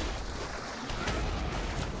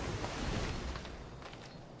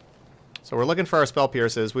 So we're looking for our Spell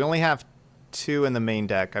Pierces. We only have 2 in the main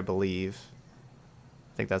deck, I believe.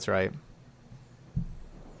 I think that's right.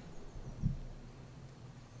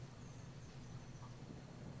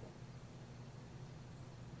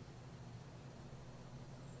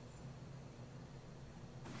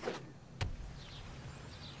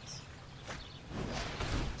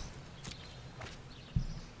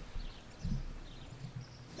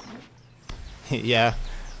 Yeah,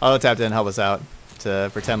 auto tap didn't help us out to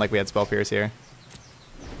pretend like we had Spell Pierce here.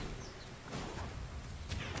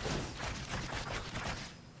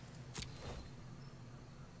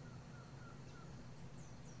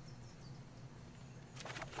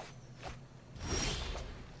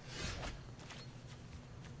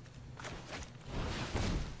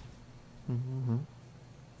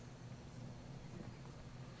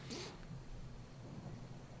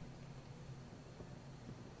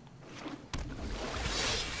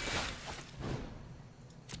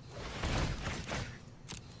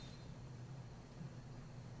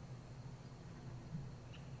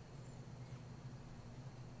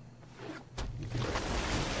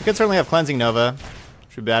 We could certainly have Cleansing Nova,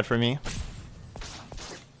 which would be bad for me.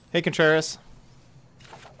 Hey, Contreras.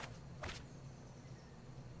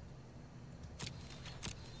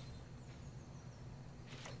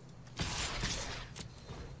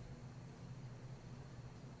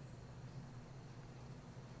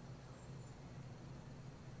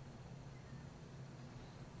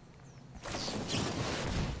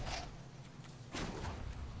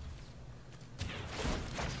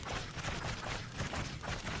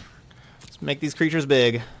 Make these creatures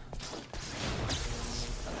big.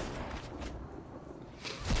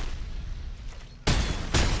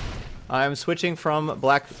 I'm switching from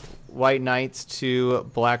Black-White Knights to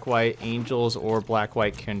Black-White Angels or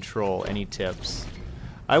Black-White Control. Any tips?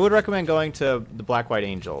 I would recommend going to the Black-White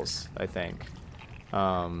Angels, I think.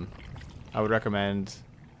 I would recommend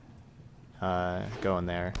going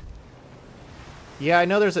there. Yeah, I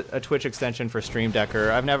know there's a Twitch extension for Stream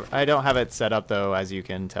Decker. I don't have it set up though, as you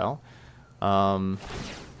can tell. I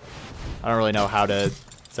don't really know how to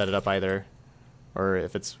set it up either, or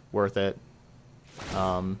if it's worth it.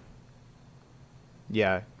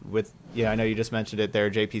 Yeah, I know you just mentioned it there,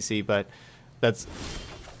 JPC, but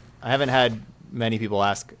I haven't had many people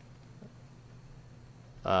ask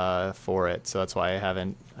for it, so that's why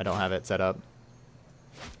I don't have it set up.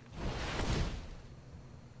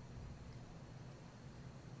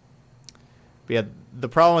 But yeah, the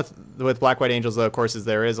problem with Black-White Angels, though, of course, is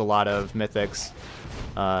there is a lot of mythics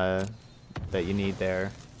that you need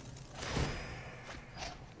there.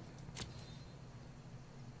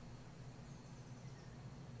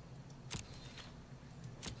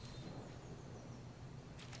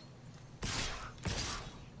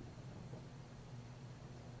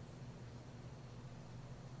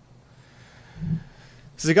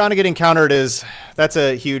 Zagana getting countered that's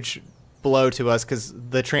a huge blow to us because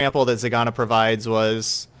the trample that Zagana provides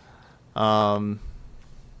was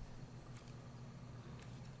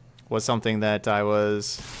something that I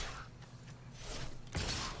was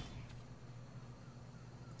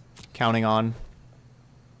counting on.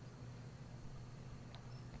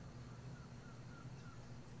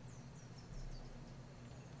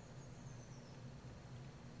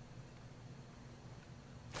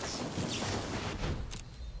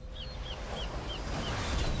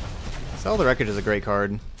 Sell the Wreckage is a great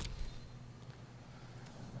card.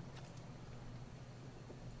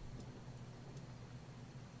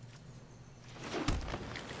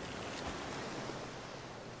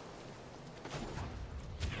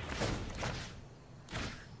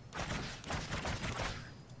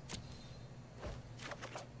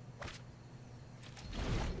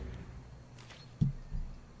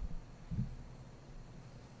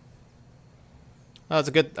 Oh, that's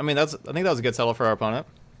a good. I mean, I think that was a good settle for our opponent.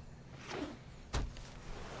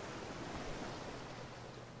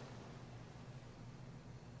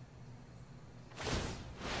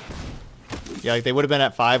 Yeah, like they would have been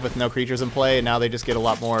at 5 with no creatures in play, and now they just get a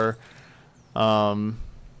lot more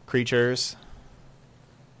creatures.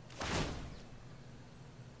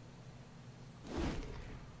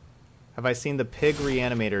 Have I seen the Pig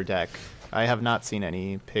Reanimator deck? I have not seen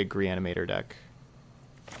any Pig Reanimator deck.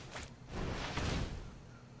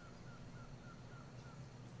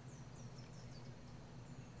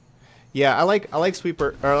 Yeah, I like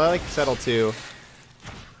Sweeper, or I like Settle too,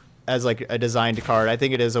 as like a designed card. I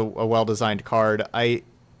think it is a well-designed card. I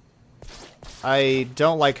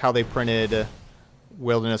don't like how they printed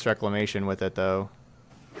Wilderness Reclamation with it though.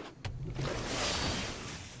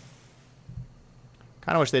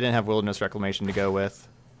 Kind of wish they didn't have Wilderness Reclamation to go with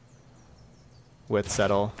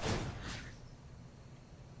Settle.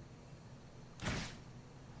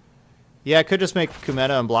 Yeah, I could just make Kumeta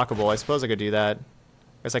unblockable. I suppose I could do that.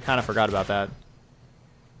 I guess I kind of forgot about that.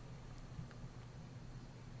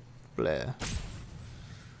 Bleh.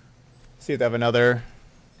 See if they have another.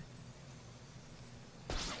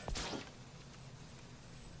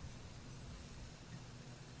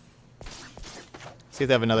 See if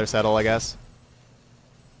they have another Settle, I guess.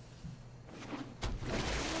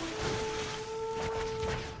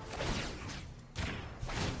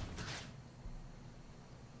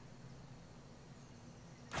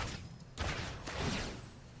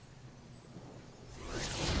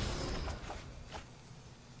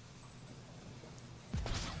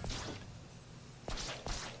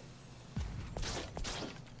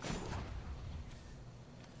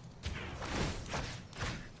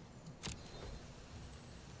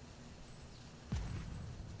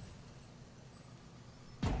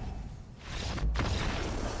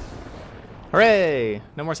 Hooray!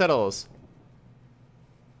 No more Settles.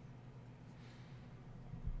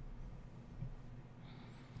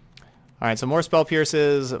 Alright, so more Spell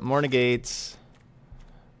Pierces, more Negates.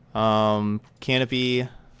 Canopy.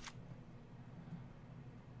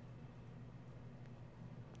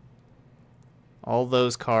 All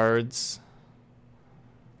those cards.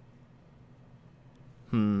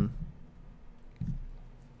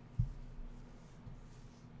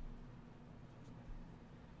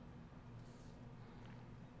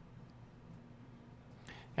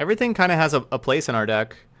 Everything kind of has a place in our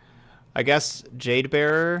deck. I guess Jade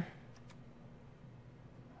Bearer.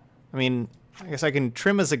 I mean, I guess I can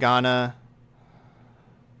trim a Zagana.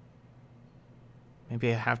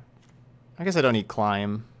 Maybe I guess I don't need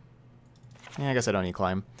Climb. Yeah, I guess I don't need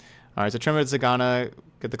Climb. Alright, so trim a Zagana,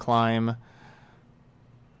 get the Climb.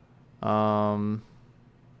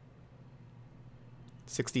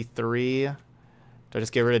 63. Do I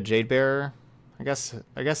just get rid of Jade Bearer? I guess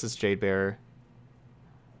it's Jade Bearer.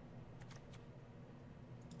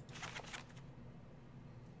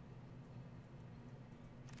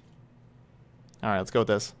 Alright, let's go with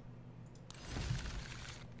this.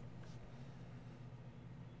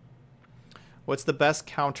 What's the best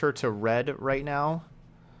counter to red right now?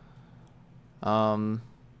 There's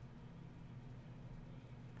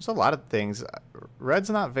a lot of things. Red's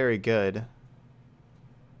not very good.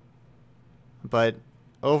 But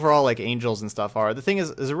overall, like, Angels and stuff are. The thing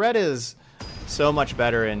is red is so much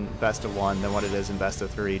better in best of 1 than what it is in best of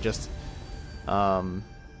 3. Just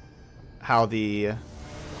how the...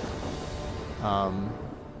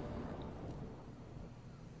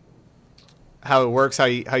 how it works, how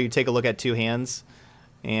you take a look at 2 hands,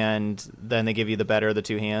 and then they give you the better of the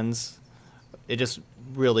 2 hands. It just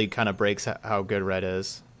really kind of breaks how good red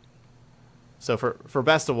is. So for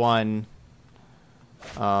best of 1,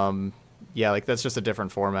 yeah, like that's just a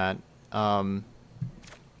different format.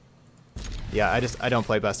 Yeah, I don't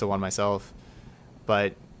play best of one myself,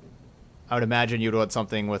 but I would imagine you'd want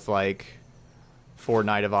something with like 4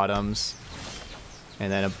 Knight of Autumns,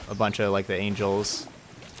 and then a bunch of like the Angels,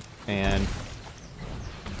 and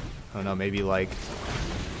I don't know, maybe like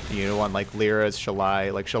you want like Lyra's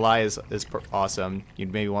Shalai. Like Shalai is awesome.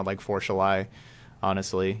 You'd maybe want like 4 Shalai.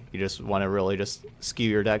 Honestly, you just want to really just skew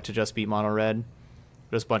your deck to just beat mono red.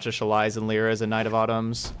 Just a bunch of Shalais and Lyras and Knight of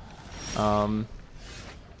Autumns,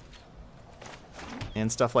 and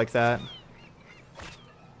stuff like that.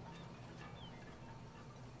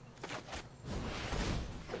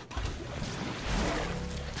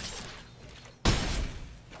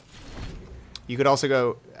 You could also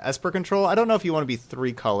go Esper Control. I don't know if you want to be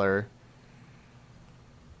 3 color.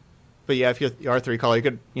 But yeah, if you are 3 color, you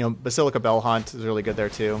could, you know, Basilica Bell Haunt is really good there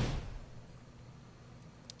too.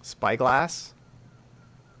 Spyglass.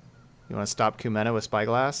 You want to stop Kumena with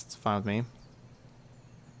Spyglass? It's fine with me.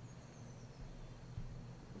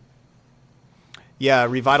 Yeah,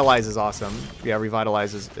 Revitalize is awesome. Yeah,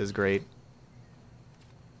 Revitalize is great.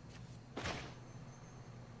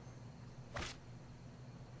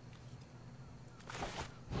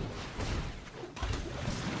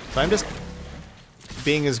 So I'm just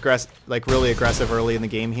being as like really aggressive early in the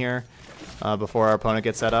game here, before our opponent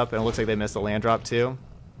gets set up, and it looks like they missed a land drop too.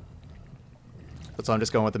 So I'm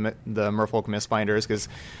just going with the Merfolk Mistbinders, because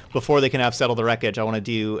before they can have Settle the Wreckage, I want to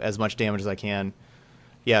do as much damage as I can.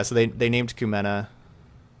 Yeah, so they named Kumena.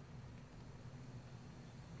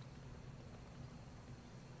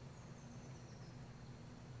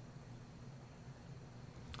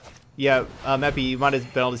 Yeah, Epi, you might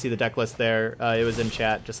have been able to see the deck list there. It was in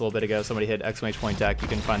chat just a little bit ago. Somebody hit !point deck. You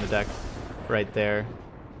can find the deck right there.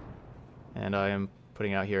 And I am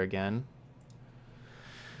putting it out here again.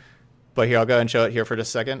 But here, I'll go and show it here for just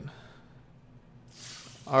a second.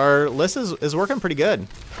 Our list is working pretty good.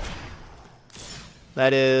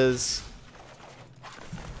 That is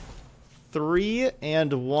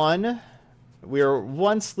 3-1. We are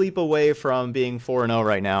 1 sleep away from being 4-0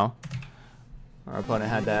 right now. Our opponent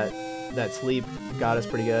had that sleep, got us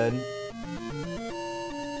pretty good.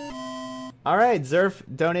 All right, Zerf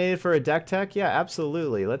donated for a deck tech. Yeah,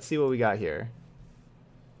 absolutely. Let's see what we got here.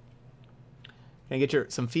 Can I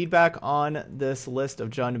get some feedback on this list of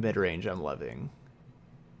Jund midrange I'm loving?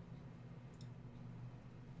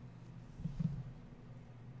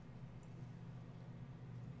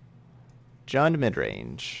 Jund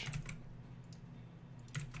midrange.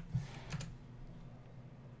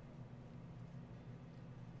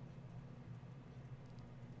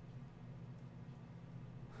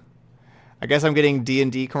 I guess I'm getting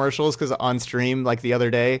D&D commercials because on stream, like the other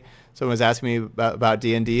day, someone was asking me about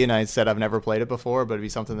D&D, and I said I've never played it before, but it'd be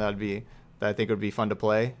something that I think would be fun to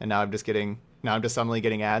play. And now I'm just suddenly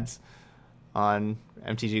getting ads on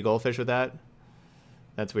MTG Goldfish with that.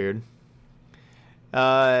 That's weird.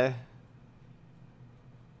 All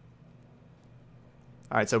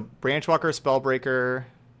right, so Branchwalker, Spellbreaker.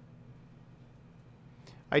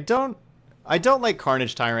 I don't like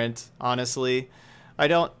Carnage Tyrant, honestly.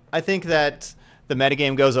 I think that the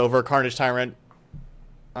metagame goes over Carnage Tyrant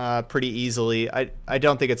pretty easily. I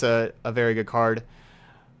don't think it's a very good card.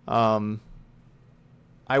 I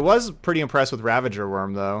was pretty impressed with Ravager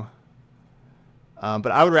Worm, though.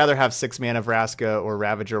 But I would rather have 6 mana Vraska or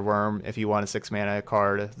Ravager Worm if you want a 6 mana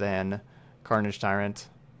card than Carnage Tyrant.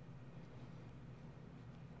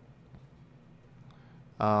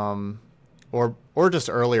 Or just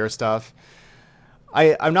earlier stuff.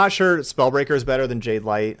 I'm not sure Spellbreaker is better than Jade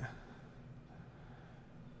Light.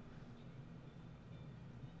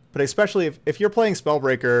 But especially if you're playing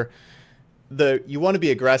Spellbreaker, you want to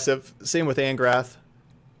be aggressive. Same with Angrath.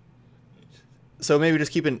 So maybe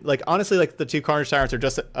just keeping, like, honestly, like the 2 Carnage Tyrants are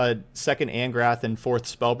just a 2nd Angrath and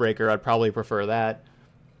 4th Spellbreaker. I'd probably prefer that.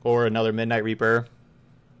 Or another Midnight Reaper.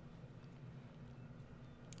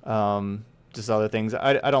 Just other things.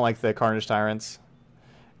 I don't like the Carnage Tyrants.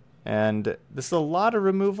 And this is a lot of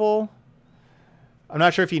removal. I'm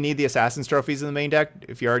not sure if you need the Assassin's Trophies in the main deck.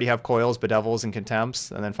 If you already have Coils, Bedevils, and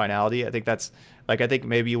Contempts, and then Finality, I think that's, like, I think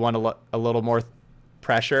maybe you want a little more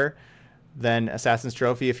pressure than Assassin's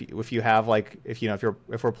Trophy. If you have, like, if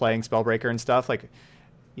we're playing Spellbreaker and stuff, like,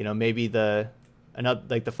 you know, maybe the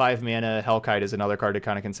 5 mana Hellkite is another card to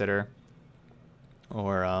kind of consider.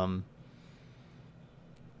 Or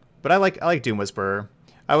but I like Doom Whisperer.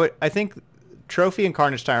 I think Trophy and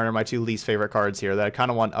Carnage Tyrant are my 2 least favorite cards here, that I kind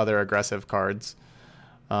of want other aggressive cards.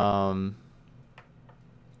 There,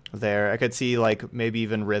 I could see, like, maybe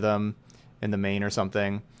even Rhythm in the main or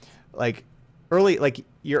something. Like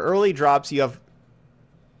your early drops, you have.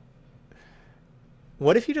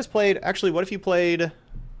 What if you just played? Actually, what if you played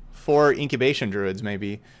 4 incubation druids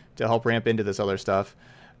maybe to help ramp into this other stuff.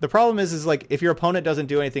 The problem is like if your opponent doesn't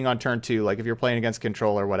do anything on turn 2, like if you're playing against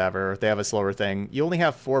control or whatever, if they have a slower thing, you only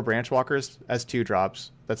have 4 branch walkers as 2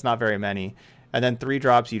 drops. That's not very many. And then 3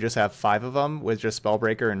 drops, you just have 5 of them with just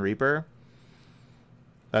Spellbreaker and Reaper.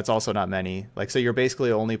 That's also not many. Like, so you're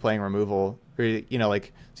basically only playing removal, or, you know,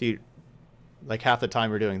 like, so you, like half the time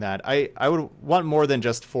we're doing that. I would want more than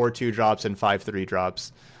just 4 2 drops and 5 3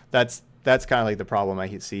 drops. That's kind of like the problem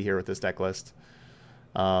I see here with this deck list.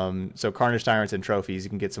 So Carnage Tyrants and Trophies, you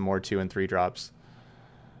can get some more 2 and 3 drops.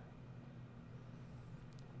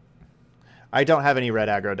 I don't have any red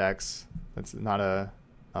aggro decks. That's not a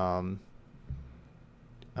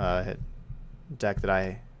deck that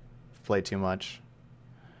I play too much.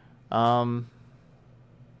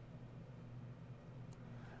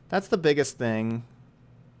 That's the biggest thing.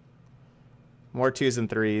 More 2s and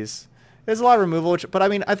 3s. There's a lot of removal, but I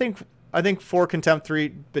mean, I think 4 Contempt, 3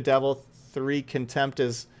 Bedevil, 3 Contempt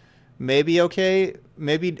is maybe okay.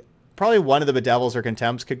 Maybe probably one of the Bedevils or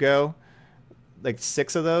Contempts could go. Like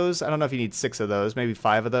 6 of those. I don't know if you need 6 of those. Maybe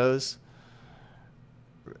 5 of those.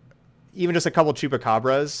 Even just a couple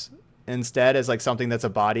Chupacabras instead as like something that's a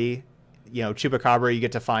body. You know, Chupacabra you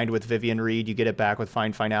get to find with Vivian Reed. You get it back with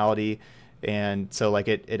Find Finality. And so like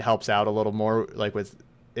it helps out a little more. Like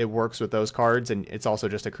it works with those cards. And it's also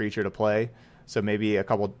just a creature to play. So maybe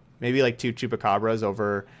maybe like 2 Chupacabras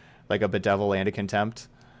over like a Bedevil and a Contempt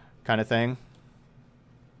kind of thing.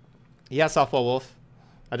 Yeah, Softball Wolf.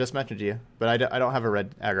 I just mentioned you, but I don't have a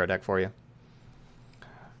red aggro deck for you.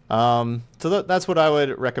 So that's what I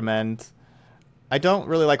would recommend. I don't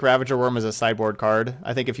really like Ravager Worm as a sideboard card.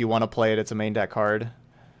 I think if you want to play it, it's a main deck card.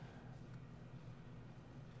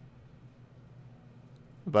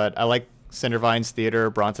 But I like Cindervine's Theater,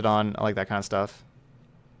 Brontodon. I like that kind of stuff.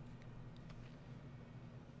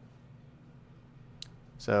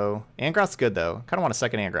 So Angrath's good though. Kind of want a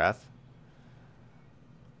second Angrath.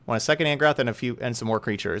 Want a second Angrath and some more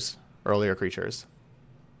creatures, earlier creatures.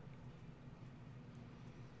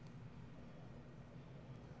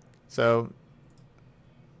 So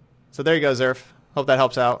there you go, Zerf. Hope that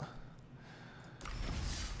helps out.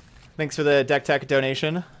 Thanks for the deck tech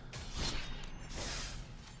donation.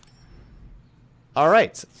 All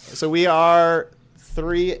right, so we are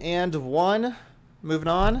 3-1. Moving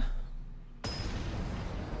on.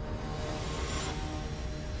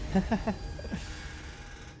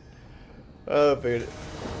 Oh, dude.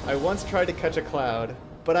 I once tried to catch a cloud,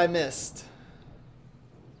 but I missed.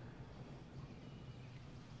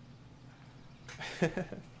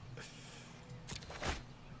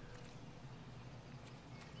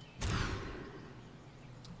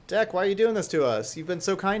 Deck, why are you doing this to us? You've been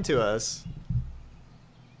so kind to us.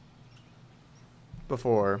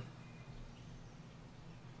 Before.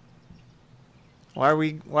 Why are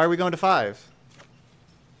we going to 5?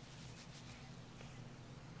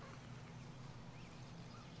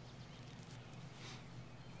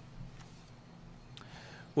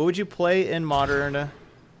 What would you play in Modern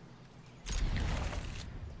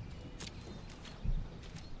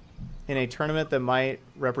in a tournament that might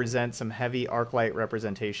represent some heavy Arclight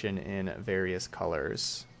representation in various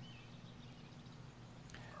colors?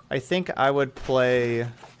 I think I would play...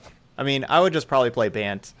 I mean, I would just probably play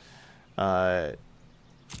Bant. Like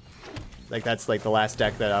that's like the last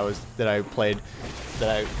deck that I played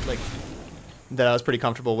that I was pretty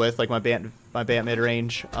comfortable with, like my Bant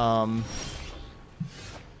mid-range.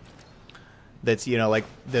 That's, you know, like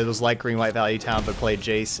that was like Green White Value Town but played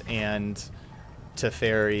Jace and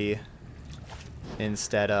Teferi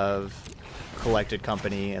instead of Collected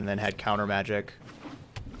Company and then had counter magic.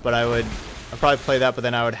 But I'd probably play that, but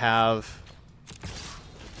then I would have...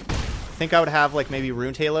 I think I would have like maybe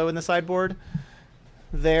Rune Halo in the sideboard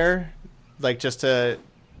there. Like just to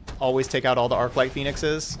always take out all the Arclight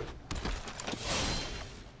Phoenixes.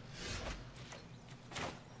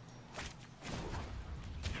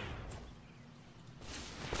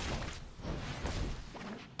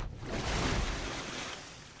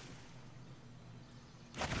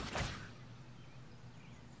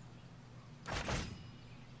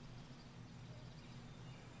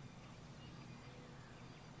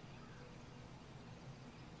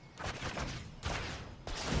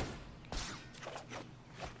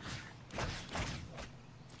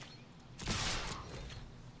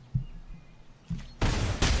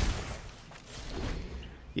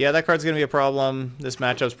 Yeah, that card's going to be a problem. This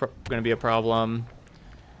matchup's going to be a problem.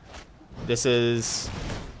 This has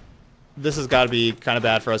got to be kind of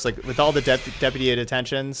bad for us. Like, with all the deputy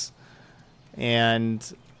attentions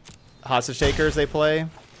and hostage takers they play,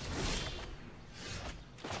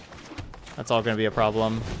 that's all going to be a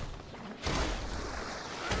problem.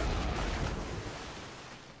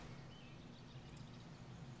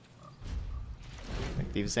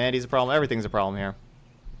 Thief of Sanity's a problem. Everything's a problem here.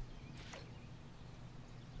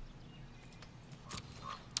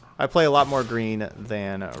 I play a lot more green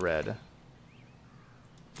than red.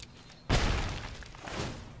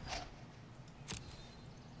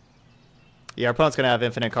 Yeah, our opponent's going to have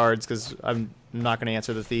infinite cards because I'm not going to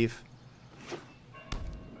answer the Thief.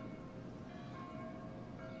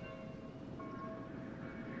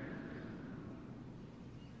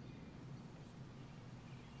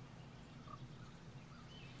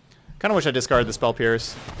 Kind of wish I discarded the Spell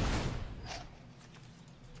Pierce.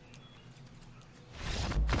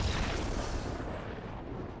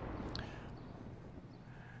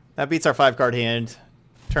 That beats our 5-card hand.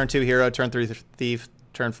 Turn 2 Hero, turn 3 Thief,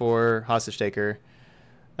 turn 4 Hostage Taker.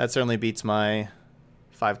 That certainly beats my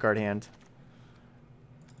 5-card hand.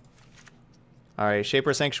 Alright,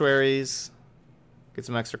 Shaper Sanctuaries. Get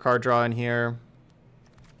some extra card draw in here.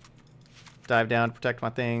 Dive down, protect my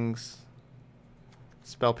things.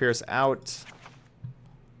 Spell Pierce out.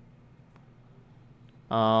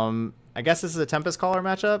 I guess this is a Tempest Caller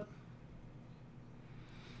matchup.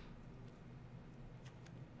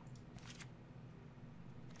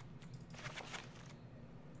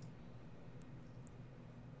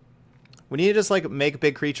 We need to just like make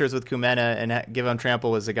big creatures with Kumena and give them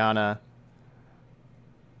trample with Zagana.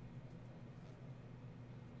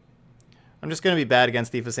 I'm just going to be bad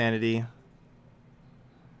against Thief of Sanity.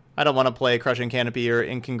 I don't want to play Crushing Canopy or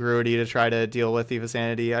Incongruity to try to deal with Thief of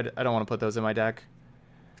Sanity. I don't want to put those in my deck.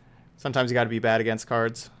 Sometimes you got to be bad against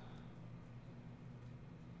cards.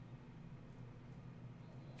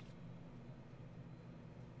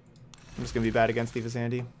 I'm just going to be bad against Thief of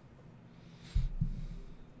Sanity.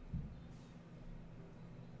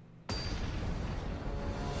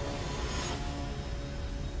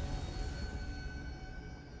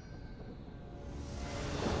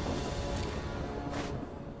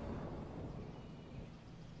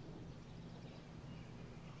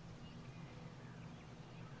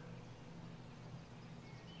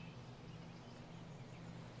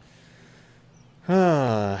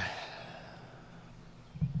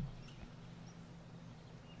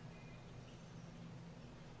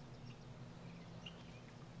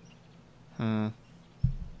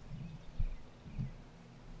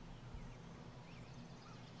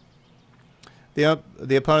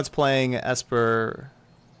 The opponent's playing Esper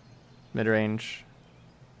midrange.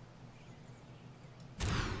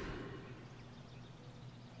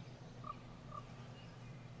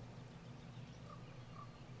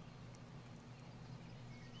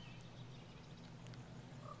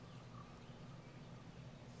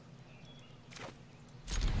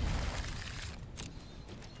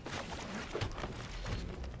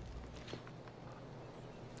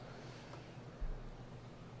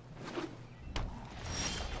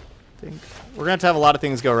 We're going to have a lot of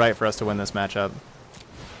things go right for us to win this matchup.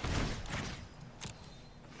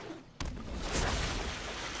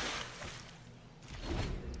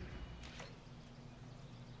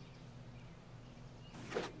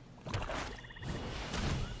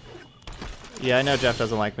 Yeah, I know Jeff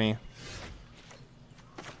doesn't like me.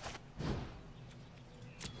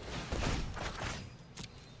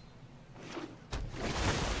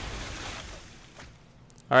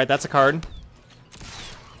 Alright, that's a card.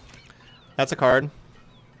 That's a card.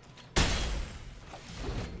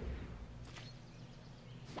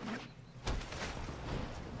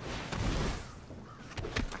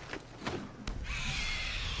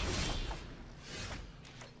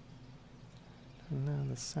 Know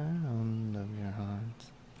the sound of your heart.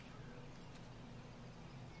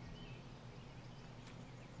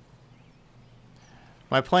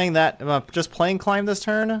 Am I playing that? Am I just playing Climb this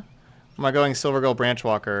turn? Or am I going Silver Gold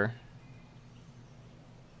Branchwalker?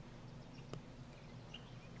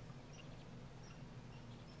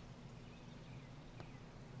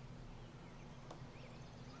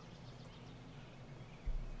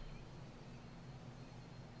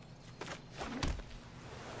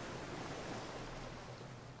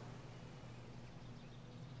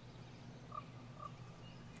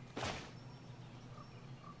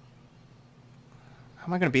 How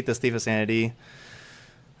am I going to beat this Thief of Sanity?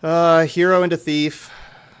 Hero into Thief.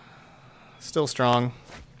 Still strong.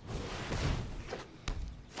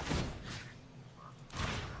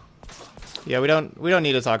 Yeah, we don't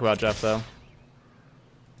need to talk about Jeff though.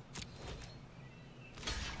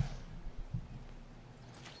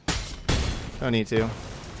 Don't need to.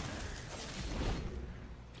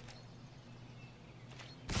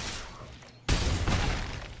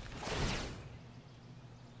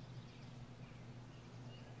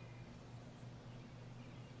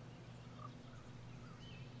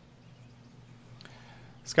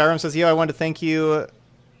 Skyrim says, yo, I wanted to thank you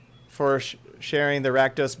for sharing the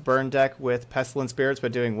Rakdos burn deck with Pestilent Spirits,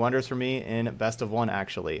 but doing wonders for me in best of one,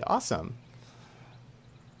 actually. Awesome.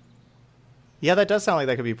 Yeah, that does sound like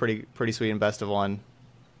that could be pretty sweet in best of one.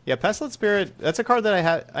 Yeah, Pestilent Spirit, that's a card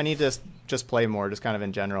that I need to just play more, just kind of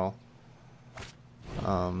in general.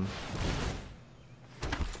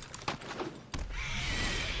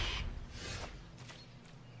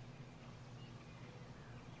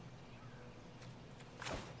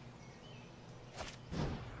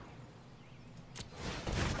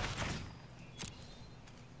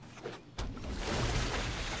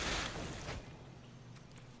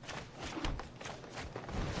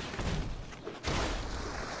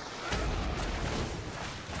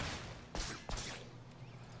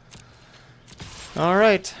 All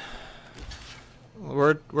right,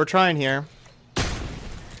 we're trying here.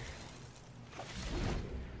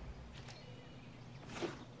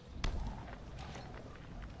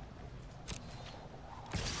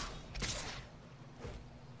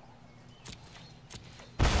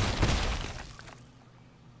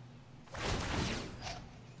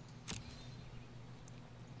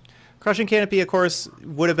 Crushing Canopy, of course,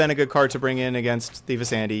 would have been a good card to bring in against Thief of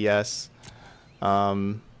Sandy, yes.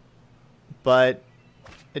 But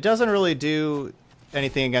it doesn't really do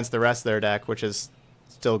anything against the rest of their deck, which is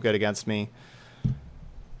still good against me.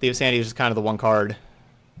 Thief of Sandy is just kind of the one card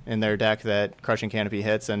in their deck that Crushing Canopy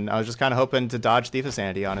hits, and I was just kind of hoping to dodge Thief of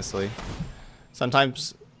Sandy, honestly.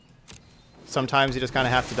 Sometimes you just kind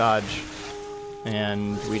of have to dodge,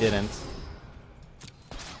 and we didn't.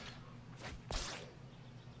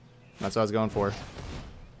 That's what I was going for.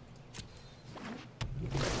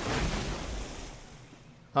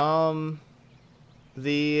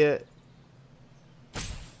 The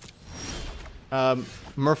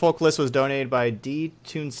Merfolk list was donated by D.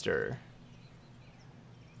 Toonster.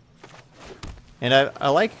 And I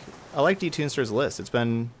like D. Toonster's list. It's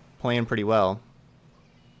been playing pretty well.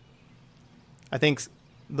 I think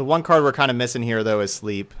the one card we're kind of missing here, though, is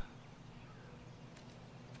Sleep.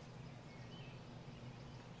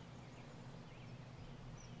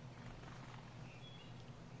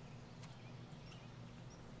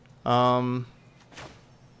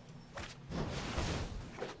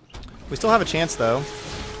 We still have a chance, though.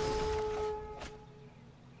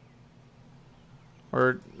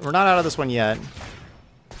 We're not out of this one yet.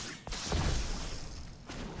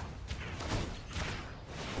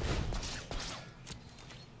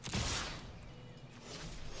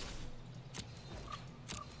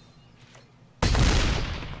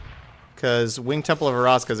 Because Winged Temple of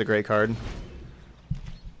Araska is a great card.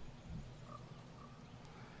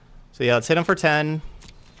 So yeah, let's hit him for 10.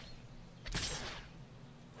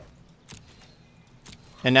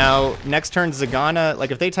 And now, next turn, Zagana,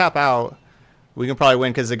 like if they tap out, we can probably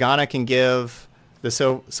win, because Zagana can give the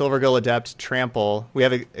Silvergill Adept trample. We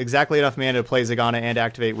have exactly enough mana to play Zagana and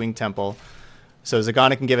activate Winged Temple. So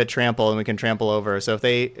Zagana can give it trample, and we can trample over. So if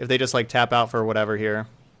they just like tap out for whatever here,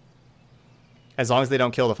 as long as they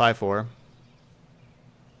don't kill the 5/4.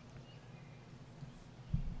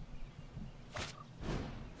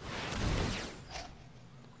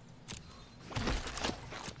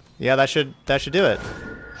 Yeah, that should do it.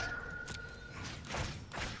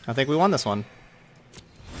 I think we won this one.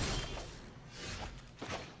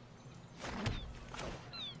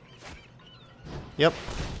 Yep,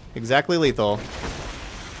 exactly lethal.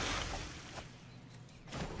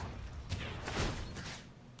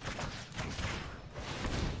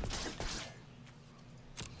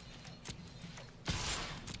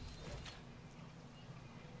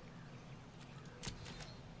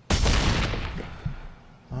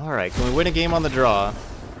 All right, can we win a game on the draw?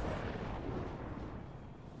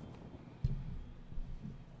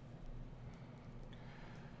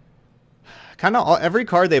 Kind of every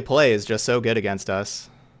card they play is just so good against us.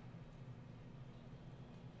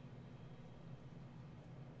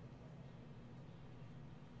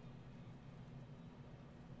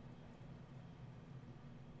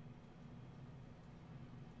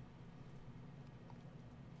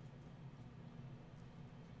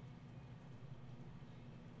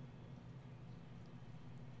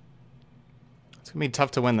 It's gonna be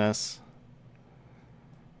tough to win this.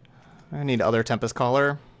 I need other Tempest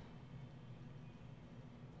Caller.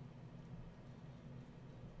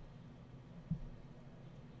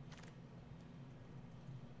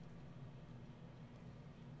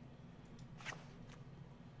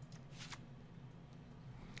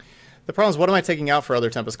 The problem is, what am I taking out for other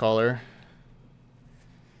Tempest Caller?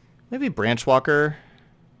 Maybe Branchwalker.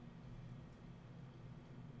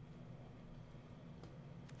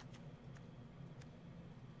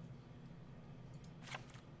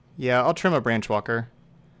 Yeah, I'll trim a Branchwalker.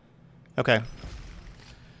 Okay.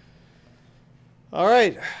 All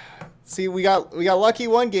right. See, we got lucky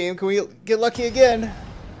one game. Can we get lucky again?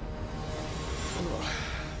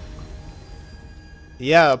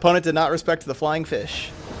 Yeah, opponent did not respect the flying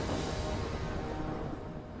fish.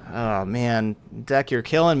 Oh man, deck, you're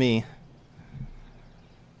killing me.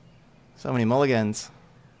 So many mulligans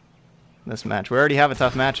in this match. We already have a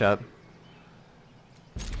tough matchup.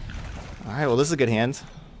 All right, well this is a good hand.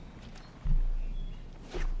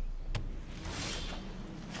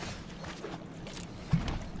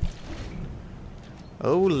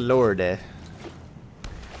 Oh lordy.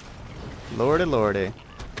 Lordy lordy.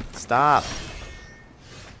 Stop.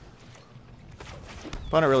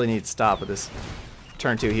 Opponent really needs to stop with this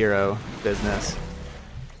turn 2 hero business.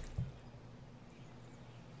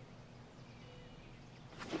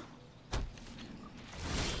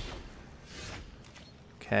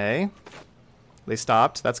 Okay. They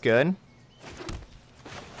stopped. That's good.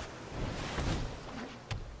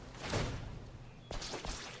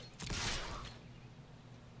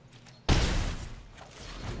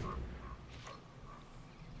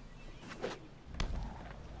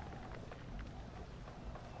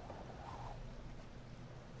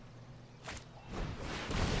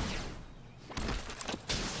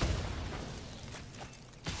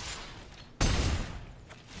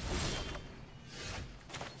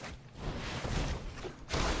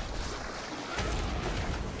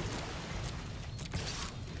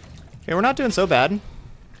 Okay, we're not doing so bad.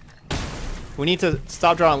 We need to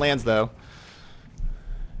stop drawing lands though.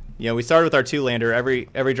 You know, we started with our 2-lander.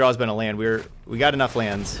 Every draw's been a land. We got enough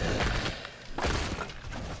lands.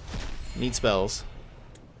 Need spells.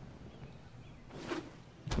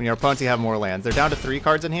 We need our opponents to have more lands. They're down to 3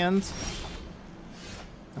 cards in hand.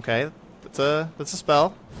 Okay, that's a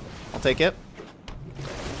spell. I'll take it.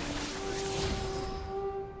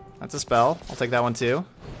 That's a spell. I'll take that one too.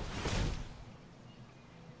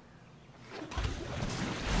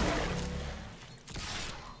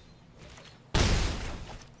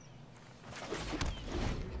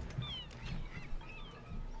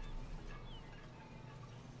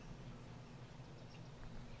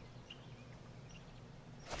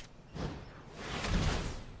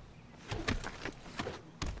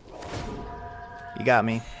 You got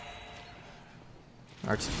me.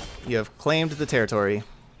 You have claimed the territory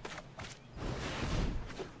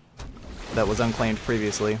that was unclaimed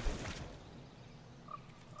previously.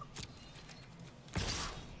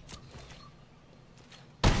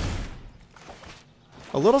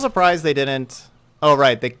 A little surprised they didn't... Oh,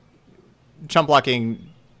 right. They chump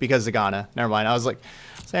blocking because Zagana. Never mind. I was like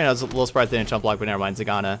saying I was a little surprised they didn't chump block, but never mind.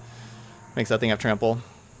 Zagana makes that thing have trample.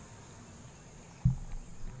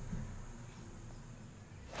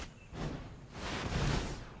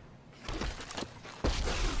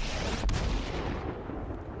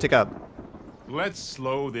 Tick up. Let's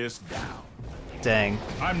slow this down. Dang.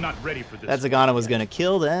 I'm not ready for this. That Zagana was gonna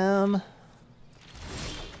kill them.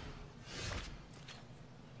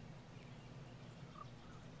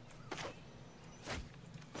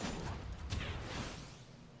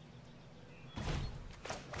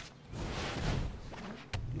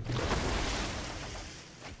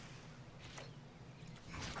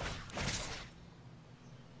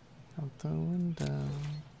 Out the window.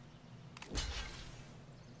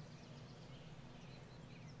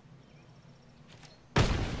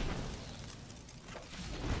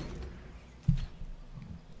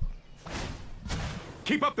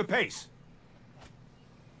 Keep up the pace.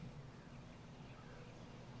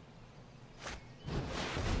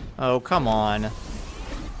 Oh, come on. I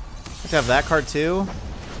have to have that card too?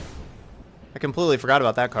 I completely forgot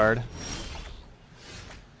about that card.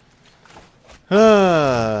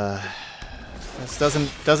 This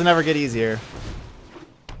doesn't ever get easier.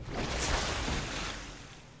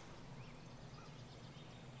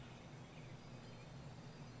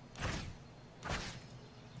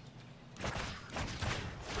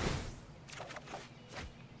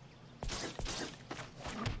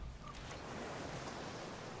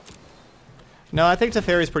 No, I think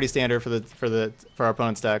Teferi's pretty standard for our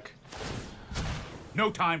opponent's deck. No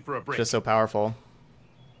time for a break. Just so powerful.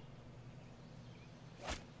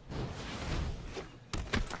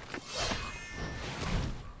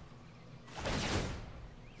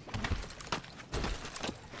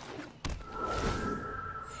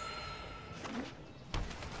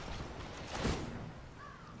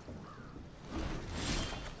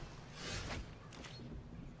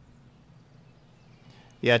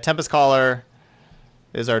 Yeah, Tempest Caller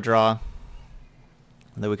is our draw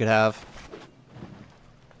that we could have.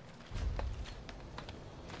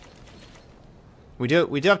 We do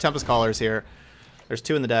have Tempest Callers here. There's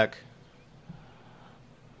 2 in the deck.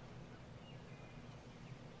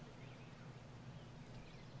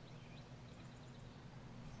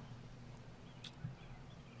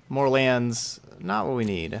 More lands, not what we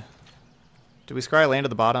need. Did we scry a land at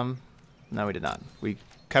the bottom? No, we did not. We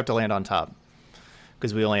kept a land on top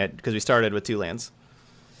because we started with 2 lands.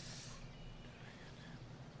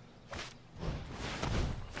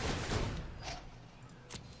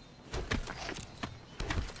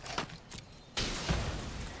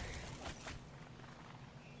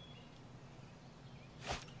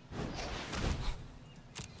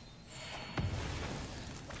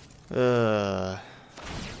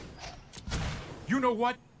 You know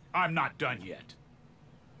what? I'm not done yet.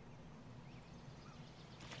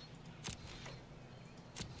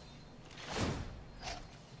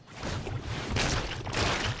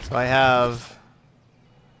 So I have...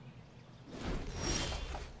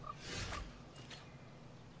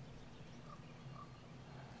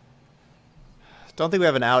 Don't think we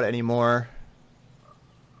have an out anymore.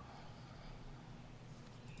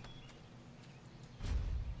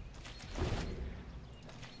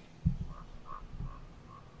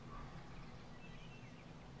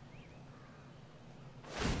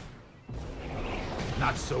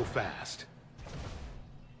 Not so fast.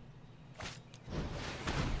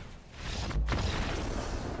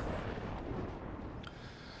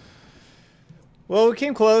 Well, we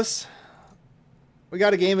came close. We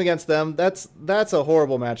got a game against them. That's a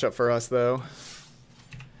horrible matchup for us, though.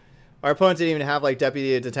 Our opponent didn't even have like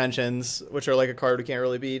Deputy Detentions, which are like a card we can't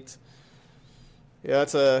really beat. Yeah,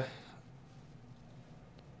 that's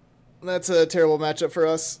a terrible matchup for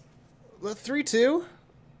us. The 3-2.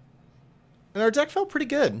 And our deck felt pretty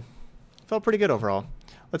good. Felt pretty good overall.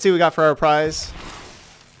 Let's see what we got for our prize.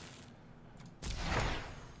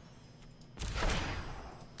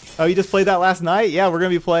 Oh, you just played that last night? Yeah, we're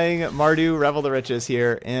going to be playing Mardu Revel the Riches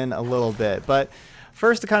here in a little bit. But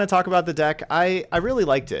first, to kind of talk about the deck, I really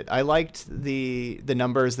liked it. I liked the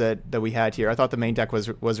numbers that we had here. I thought the main deck was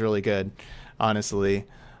really good, honestly.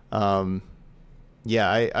 Yeah,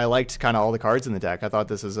 I liked kind of all the cards in the deck. I thought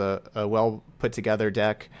this is a well put together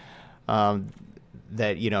deck.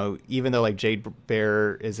 That, you know, even though like Jade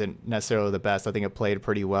Bear isn't necessarily the best, I think it played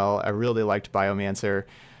pretty well. I really liked Biomancer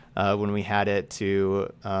when we had it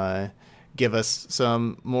to give us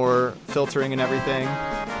some more filtering and everything.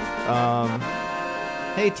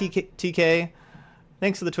 Hey TK,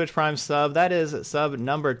 thanks for the Twitch Prime sub. That is sub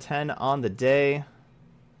number 10 on the day.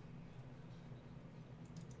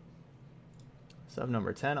 Sub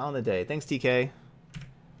number 10 on the day. Thanks, TK.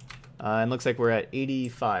 And looks like we're at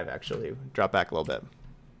 85, actually. Drop back a little bit.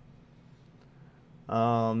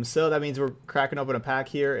 So that means we're cracking open a pack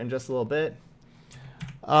here in just a little bit.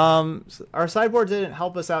 Our sideboard didn't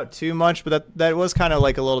help us out too much, but that was kind of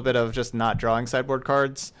like a little bit of just not drawing sideboard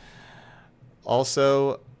cards.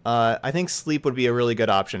 Also, I think Sleep would be a really good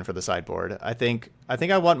option for the sideboard. I think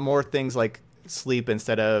I want more things like Sleep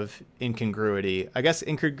instead of Incongruity. I guess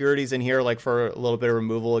Incongruity's in here like for a little bit of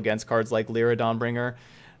removal against cards like Lyra Dawnbringer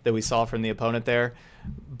that we saw from the opponent there.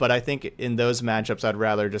 But I think in those matchups, I'd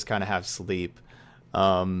rather just kind of have Sleep.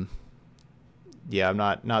 Yeah, I'm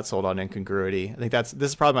not sold on Incongruity. I think this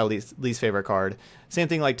is probably my least favorite card. Same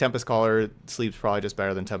thing like Tempest Caller. Sleep's probably just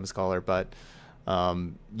better than Tempest Caller, but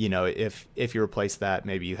you know, if you replace that,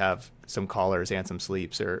 maybe you have some Callers and some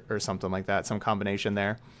Sleeps or something like that, some combination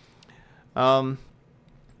there. I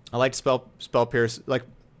like Spell Pierce. Like,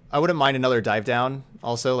 I wouldn't mind another Dive Down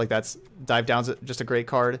also. Like, Dive Down's just a great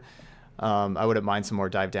card. I wouldn't mind some more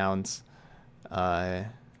Dive Downs.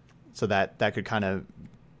 So that could kind of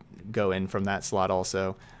go in from that slot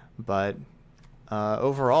also. But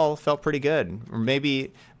overall, felt pretty good. Or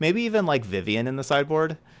maybe even like Vivian in the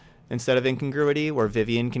sideboard instead of Incongruity, where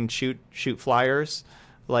Vivian can shoot flyers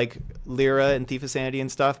like Lyra and Thief of Sanity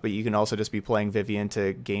and stuff, but you can also just be playing Vivian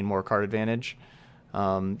to gain more card advantage.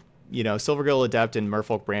 You know, Silvergill Adept and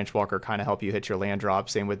Merfolk Branchwalker kind of help you hit your land drop.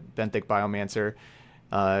 Same with Benthic Biomancer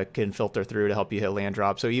can filter through to help you hit land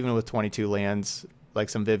drop. So even with 22 lands, like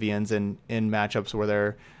some Vivians in matchups where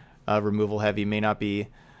they're removal heavy may not be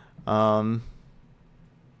so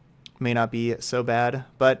bad.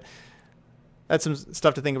 But that's some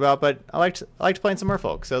stuff to think about. But I liked playing some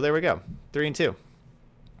Merfolk. So there we go, 3-2.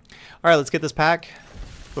 All right, let's get this pack.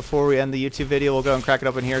 Before we end the YouTube video, we'll go and crack it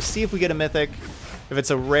open here. See if we get a mythic. If it's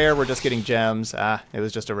a rare, we're just getting gems. It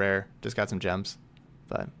was just a rare. Just got some gems.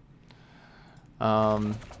 But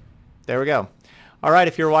there we go. All right,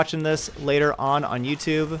 if you're watching this later on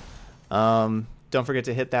YouTube, don't forget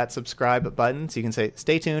to hit that subscribe button so you can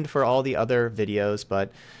stay tuned for all the other videos.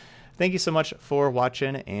 But thank you so much for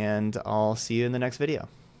watching, and I'll see you in the next video.